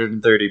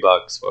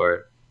 $230 for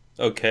it.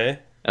 Okay.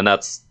 And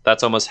that's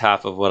almost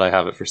half of what I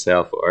have it for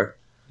sale for.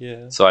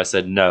 Yeah. So I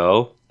said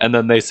no, and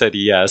then they said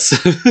yes.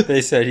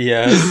 They said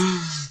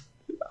yes.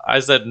 I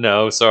said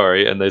no,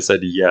 sorry, and they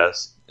said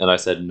yes, and I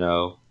said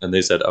no, and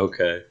they said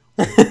okay.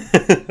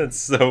 That's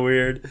so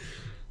weird.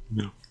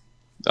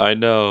 I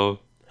know.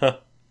 Huh.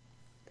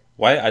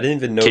 Why? I didn't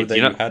even know Okay, that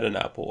you had an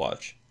Apple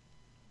Watch.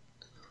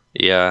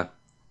 Yeah.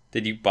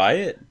 Did you buy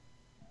it?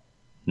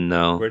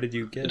 No. Where did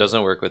you get it? It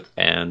doesn't work with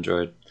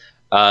Android.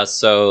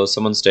 So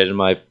someone stayed in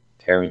my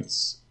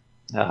parents'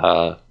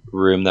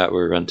 room that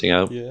we're renting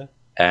out. Yeah.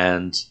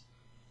 And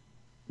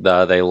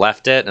they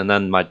left it, and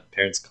then my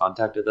parents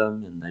contacted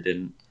them, and they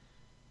didn't.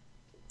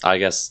 I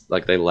guess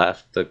like they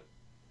left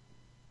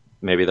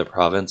maybe the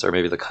province or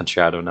maybe the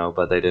country. I don't know,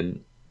 but they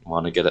didn't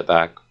want to get it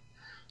back.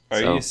 Are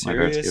So you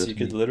serious? You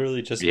could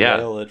literally just Yeah.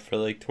 mail it for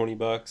like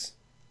 $20.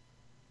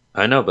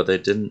 I know, but they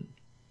didn't.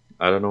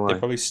 I don't know why. They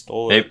probably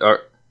stole Maybe, it.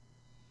 or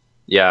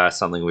yeah,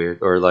 something weird.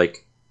 Or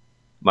like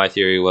my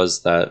theory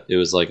was that it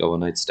was like a one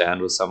night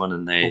stand with someone,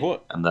 and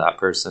and that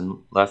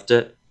person left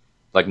it.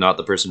 Like not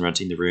the person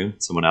renting the room,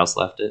 someone else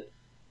left it.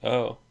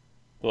 Oh,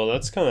 well,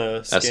 that's kind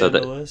of So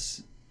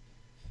scandalous.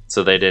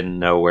 So they didn't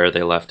know where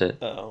they left it.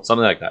 Oh,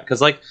 Something like that. Because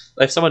like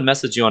if someone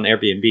messaged you on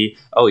Airbnb,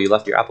 "Oh, you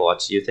left your Apple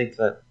Watch," you think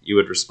that you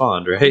would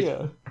respond, right?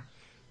 yeah.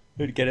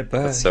 Who'd get it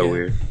back? That's so yeah.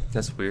 weird.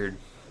 That's weird.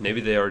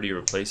 Maybe they already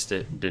replaced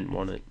it and didn't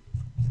want it.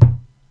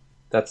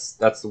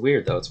 That's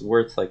weird though. It's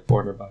worth like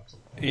 $400.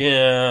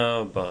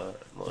 Yeah,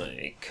 but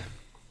like,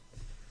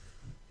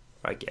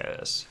 I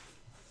guess.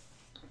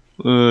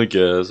 I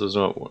guess it's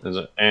not. Is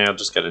it? I'll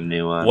just get a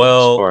new one.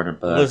 Well,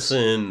 $400.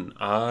 listen,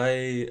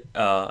 I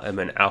am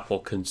an Apple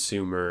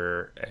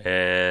consumer,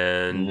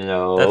 and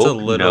No, that's a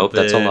little bit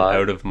that's a lie.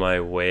 out of my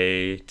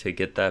way to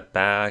get that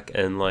back.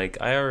 And like,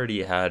 I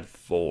already had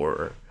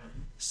 4,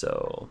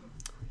 so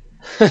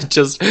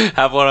Just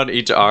have one on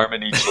each arm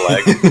and each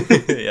leg.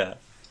 yeah,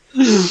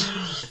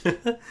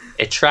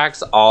 It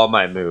tracks all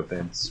my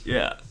movements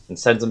yeah. and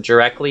sends them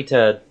directly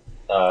to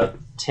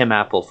Tim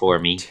Apple for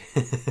me.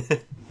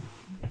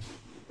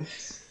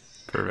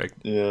 Perfect.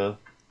 Yeah.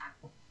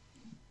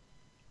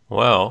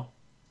 Well,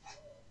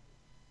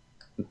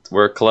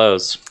 We're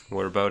close.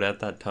 we're about at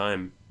that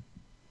time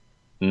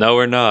No,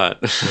 we're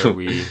not. where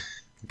we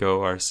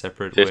go our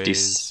separate 50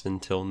 ways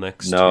until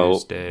next No.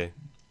 Tuesday.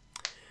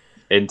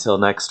 Until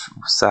next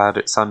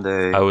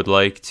Sunday. I would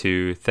like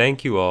to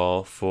thank you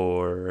all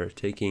for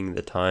taking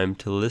the time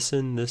to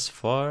listen this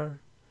far.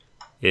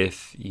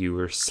 If you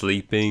were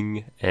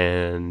sleeping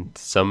and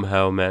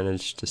somehow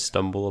managed to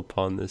stumble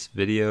upon this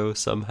video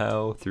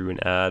somehow through an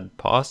ad,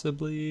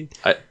 possibly,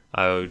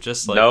 I would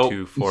just like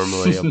to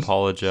formally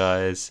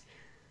apologize.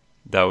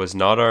 That was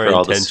not our For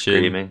all the intention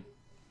screaming.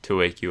 to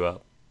wake you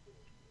up.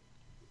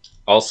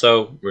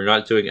 Also, we're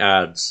not doing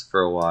ads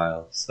for a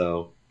while,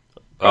 so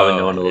probably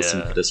no one will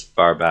listen to this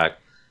far back.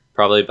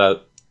 Probably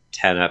about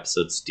 10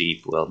 episodes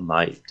deep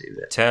might do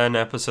that. 10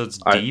 episodes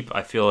deep,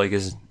 I feel like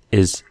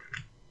is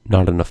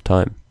not enough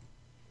time.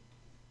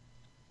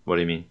 What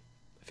do you mean?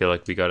 I feel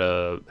like we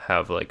gotta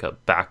have like a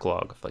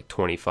backlog of like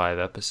 25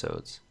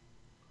 episodes.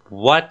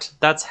 What?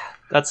 That's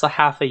a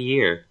half a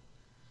year.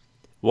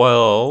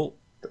 Well,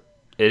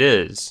 it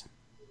is.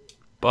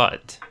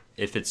 But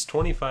if it's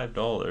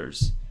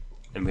 $25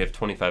 and we have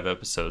 25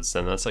 episodes,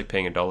 then that's like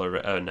paying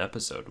 $1 an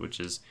episode, which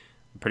is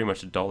pretty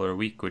much $1 a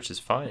week, which is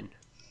fine.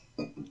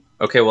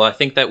 Okay, well, I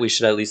think that we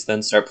should at least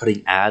then start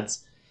putting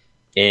ads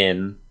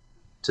in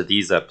to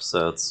these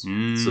episodes.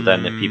 So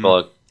then if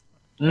people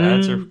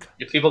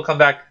come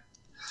back.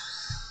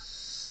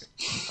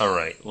 All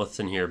right,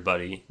 listen here,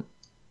 buddy.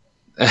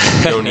 We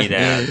don't need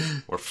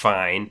ads. We're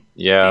fine.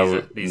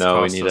 Yeah, these we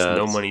cost need us ads.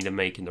 no money to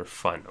make, and they're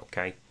fun.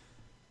 Okay,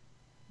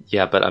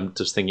 Yeah, but I'm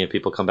just thinking if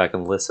people come back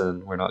and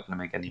listen, we're not going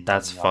to make any money.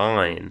 that's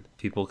fine.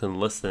 People can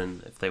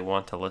listen if they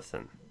want to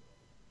listen.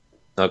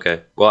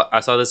 Okay. Well, I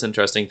saw this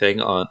interesting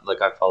thing on,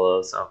 like, I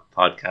follow some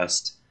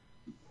podcast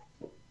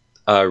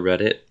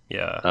Reddit.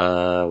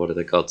 Yeah. What are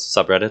they called?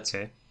 Subreddits.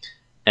 Okay.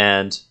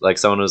 And, like,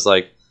 someone was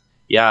like,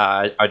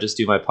 yeah, I just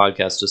do my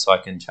podcast just so I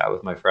can chat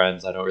with my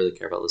friends. I don't really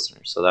care about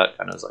listeners. So that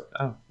kind of was like,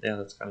 oh, yeah,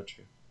 that's kind of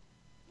true.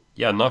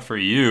 Yeah, not for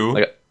you.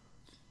 Like,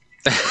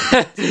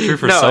 True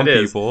for No, some it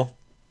is. people.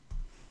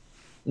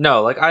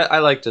 No, like, I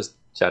like just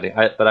chatting,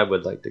 but I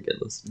would like to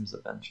get listeners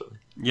eventually.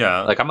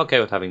 Yeah. Like, I'm okay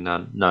with having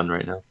none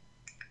right now.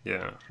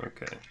 Yeah.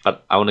 Okay.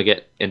 But I want to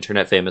get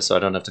internet famous so I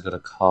don't have to go to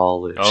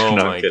college. Oh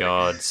No, I'm my kidding.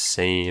 god.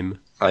 Same.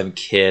 I'm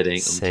kidding.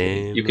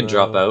 Same. You can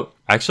drop out.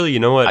 Actually, you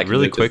know I what? can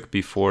Really move to- quick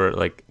before,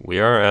 like, we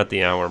are at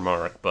the hour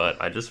mark, but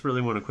I just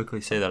really want to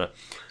quickly say that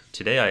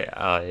today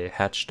I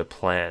hatched a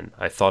plan.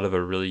 I thought of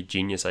a really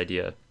genius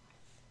idea.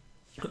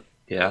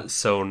 Yeah.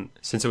 So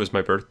since it was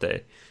my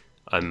birthday,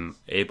 I'm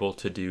able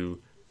to do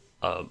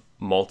a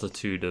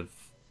multitude of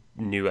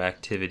new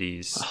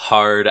activities.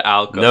 Hard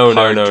alcohol.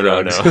 No.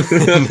 drugs.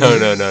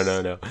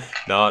 No.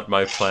 Not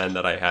my plan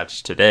that I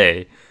hatched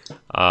today.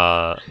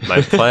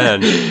 My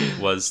plan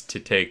was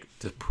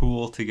to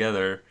pool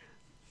together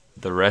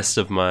the rest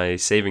of my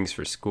savings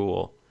for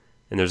school,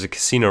 and there's a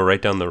casino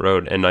right down the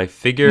road, and I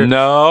figure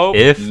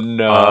if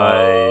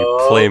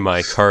I play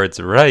my cards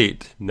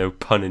right, no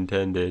pun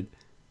intended,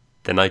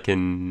 then I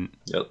can.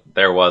 Yep,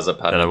 there was a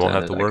pun. Then I won't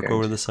have to work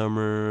over the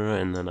summer,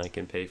 and then I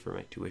can pay for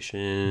my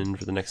tuition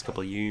for the next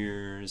couple of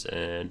years,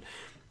 and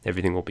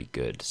everything will be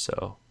good.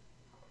 So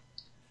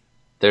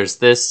there's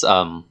this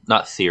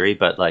not theory,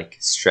 but like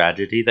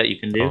strategy that you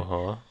can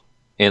do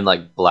in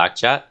like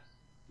blackjack.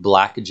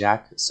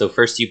 So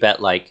first you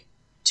bet like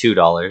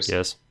 $2.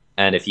 Yes.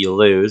 And if you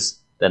lose,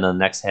 then on the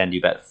next hand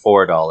you bet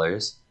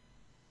 $4.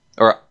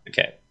 Or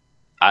okay,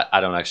 I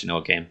don't actually know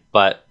what game,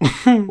 but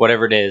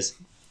whatever it is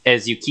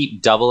you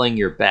keep doubling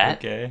your bet.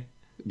 Okay.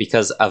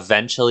 Because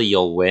eventually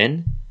you'll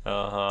win.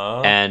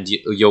 And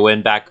you'll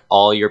win back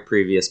all your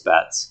previous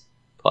bets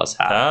plus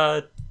half.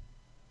 That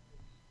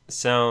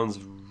sounds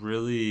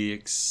really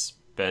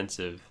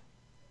expensive.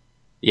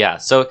 Yeah,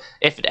 so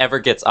if it ever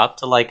gets up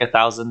to like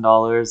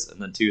 $1,000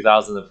 and then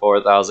 $2,000 and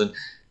 $4,000,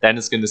 then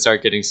it's going to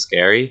start getting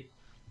scary.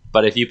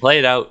 But if you play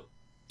it out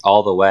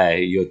all the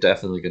way, you're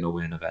definitely going to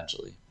win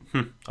eventually.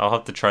 I'll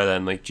have to try that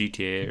in like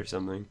GTA or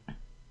something.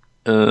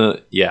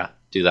 Yeah,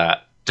 do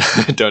that.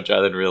 Don't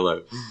try that in real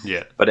life.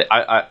 Yeah, but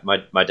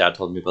my dad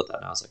told me about that,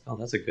 and I was like, oh,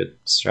 that's a good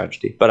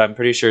strategy. But I'm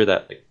pretty sure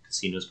that like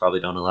casinos probably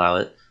don't allow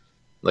it.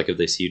 Like if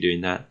they see you doing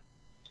that,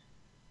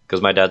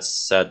 because my dad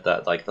said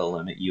that like they'll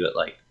limit you at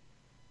like,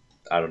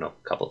 I don't know,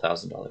 a couple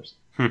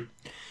 $1,000s.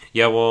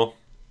 Yeah, well,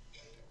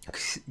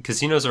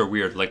 casinos are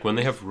weird. Like when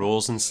they have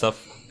rules and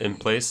stuff in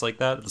place like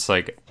that, it's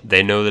like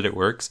they know that it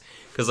works.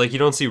 Because like you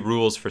don't see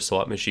rules for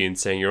slot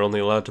machines saying you're only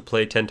allowed to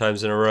play 10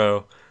 times in a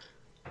row.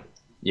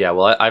 Yeah,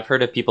 well, I've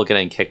heard of people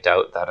getting kicked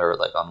out that are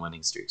like on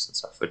winning streaks and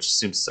stuff, which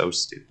seems so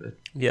stupid.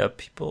 Yeah,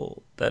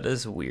 that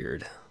is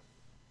weird.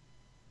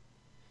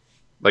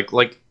 Like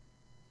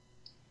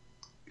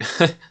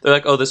they're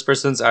like, oh, this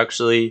person's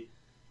actually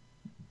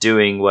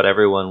doing what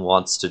everyone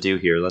wants to do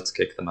here. Let's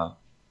kick them out.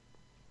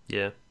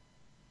 Yeah.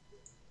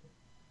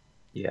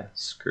 Yeah,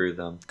 screw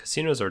them.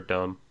 Casinos are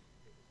dumb.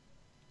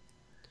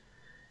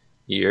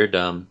 You're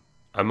dumb.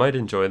 I might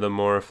enjoy them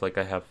more if like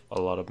I have a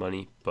lot of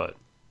money, but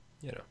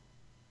you know.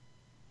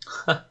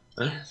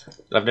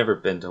 I've never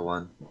been to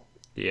one.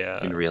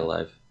 Yeah. In real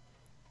life.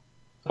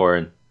 Or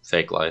in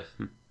fake life.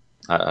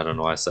 I don't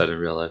know why I said in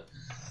real life.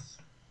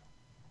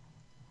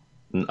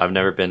 I've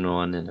never been to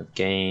one in a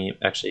game.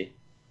 Actually,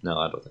 no,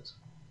 I don't think so.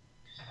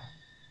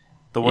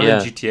 The one in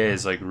GTA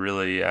is like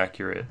really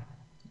accurate.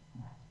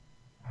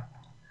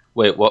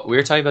 Wait, what? We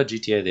were talking about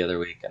GTA the other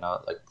week, and I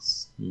was like,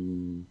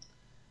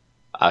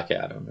 okay,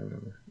 I don't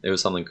remember. It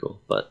was something cool,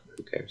 but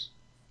who cares?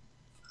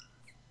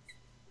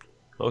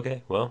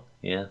 Okay, well,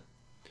 yeah,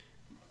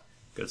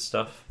 good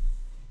stuff.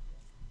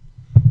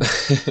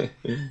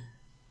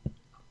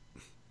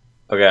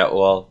 Okay,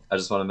 well, I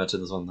just want to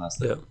mention this one last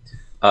thing. Yeah.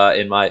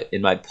 In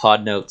my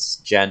pod notes,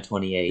 Jan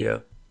 28. Yeah.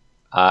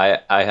 I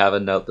have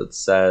a note that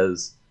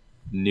says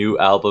new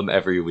album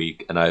every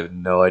week, and I have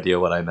no idea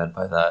what I meant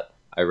by that.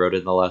 I wrote it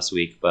in the last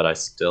week, but I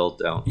still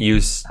don't. You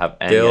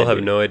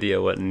have no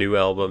idea what new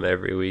album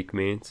every week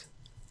means?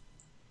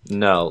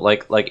 No,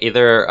 like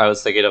either I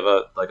was thinking of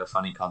a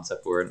funny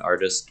concept where an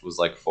artist was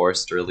like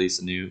forced to release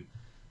a new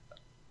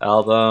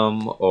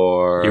album,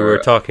 or you were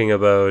talking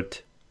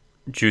about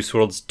Juice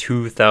WRLD's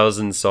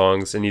 2,000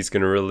 songs, and he's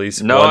going to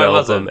release one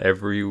album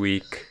every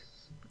week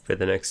for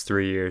the next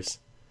 3 years.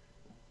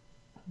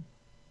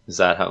 Is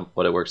that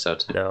what it works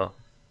out to? No.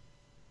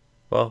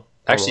 Well,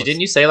 actually, almost.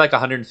 Didn't you say like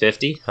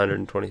 150?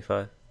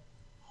 125.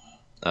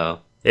 Oh.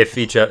 If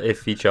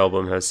each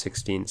album has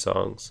 16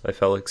 songs, I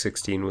felt like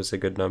 16 was a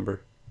good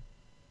number.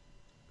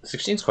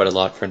 16 is quite a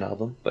lot for an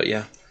album, but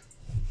yeah.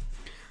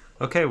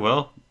 Okay,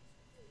 well,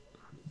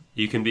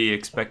 you can be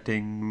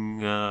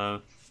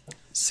expecting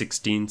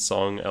 16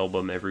 song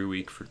album every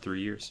week for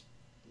 3 years.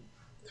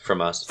 From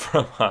us.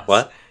 From us.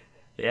 What?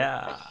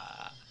 Yeah.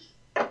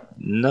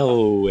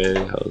 No way,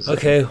 Jose.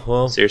 Okay,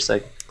 well,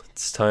 seriously,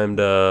 it's time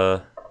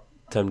to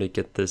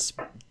get this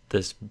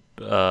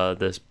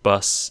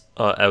bus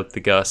out the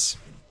Gus.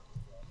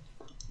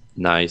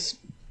 Nice.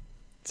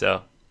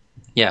 So,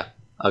 yeah.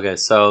 Okay,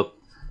 so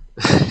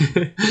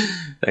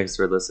thanks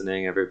for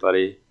listening,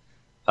 everybody.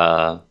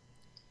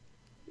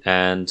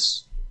 And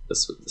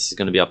this is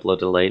going to be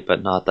uploaded late,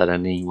 but not that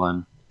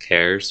anyone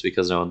cares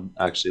because no one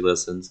actually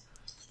listens.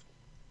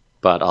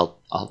 But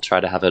I'll try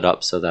to have it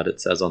up so that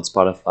it says on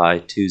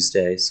Spotify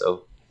Tuesday.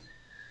 So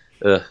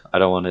I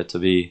don't want it to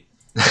be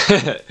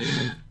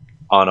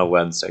on a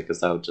Wednesday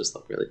because that would just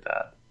look really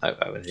bad.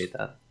 I would hate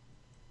that.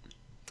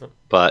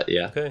 But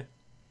yeah.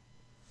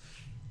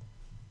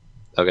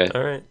 Okay.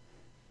 All right.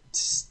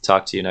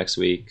 Talk to you next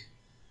week.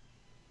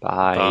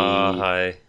 Bye. Bye.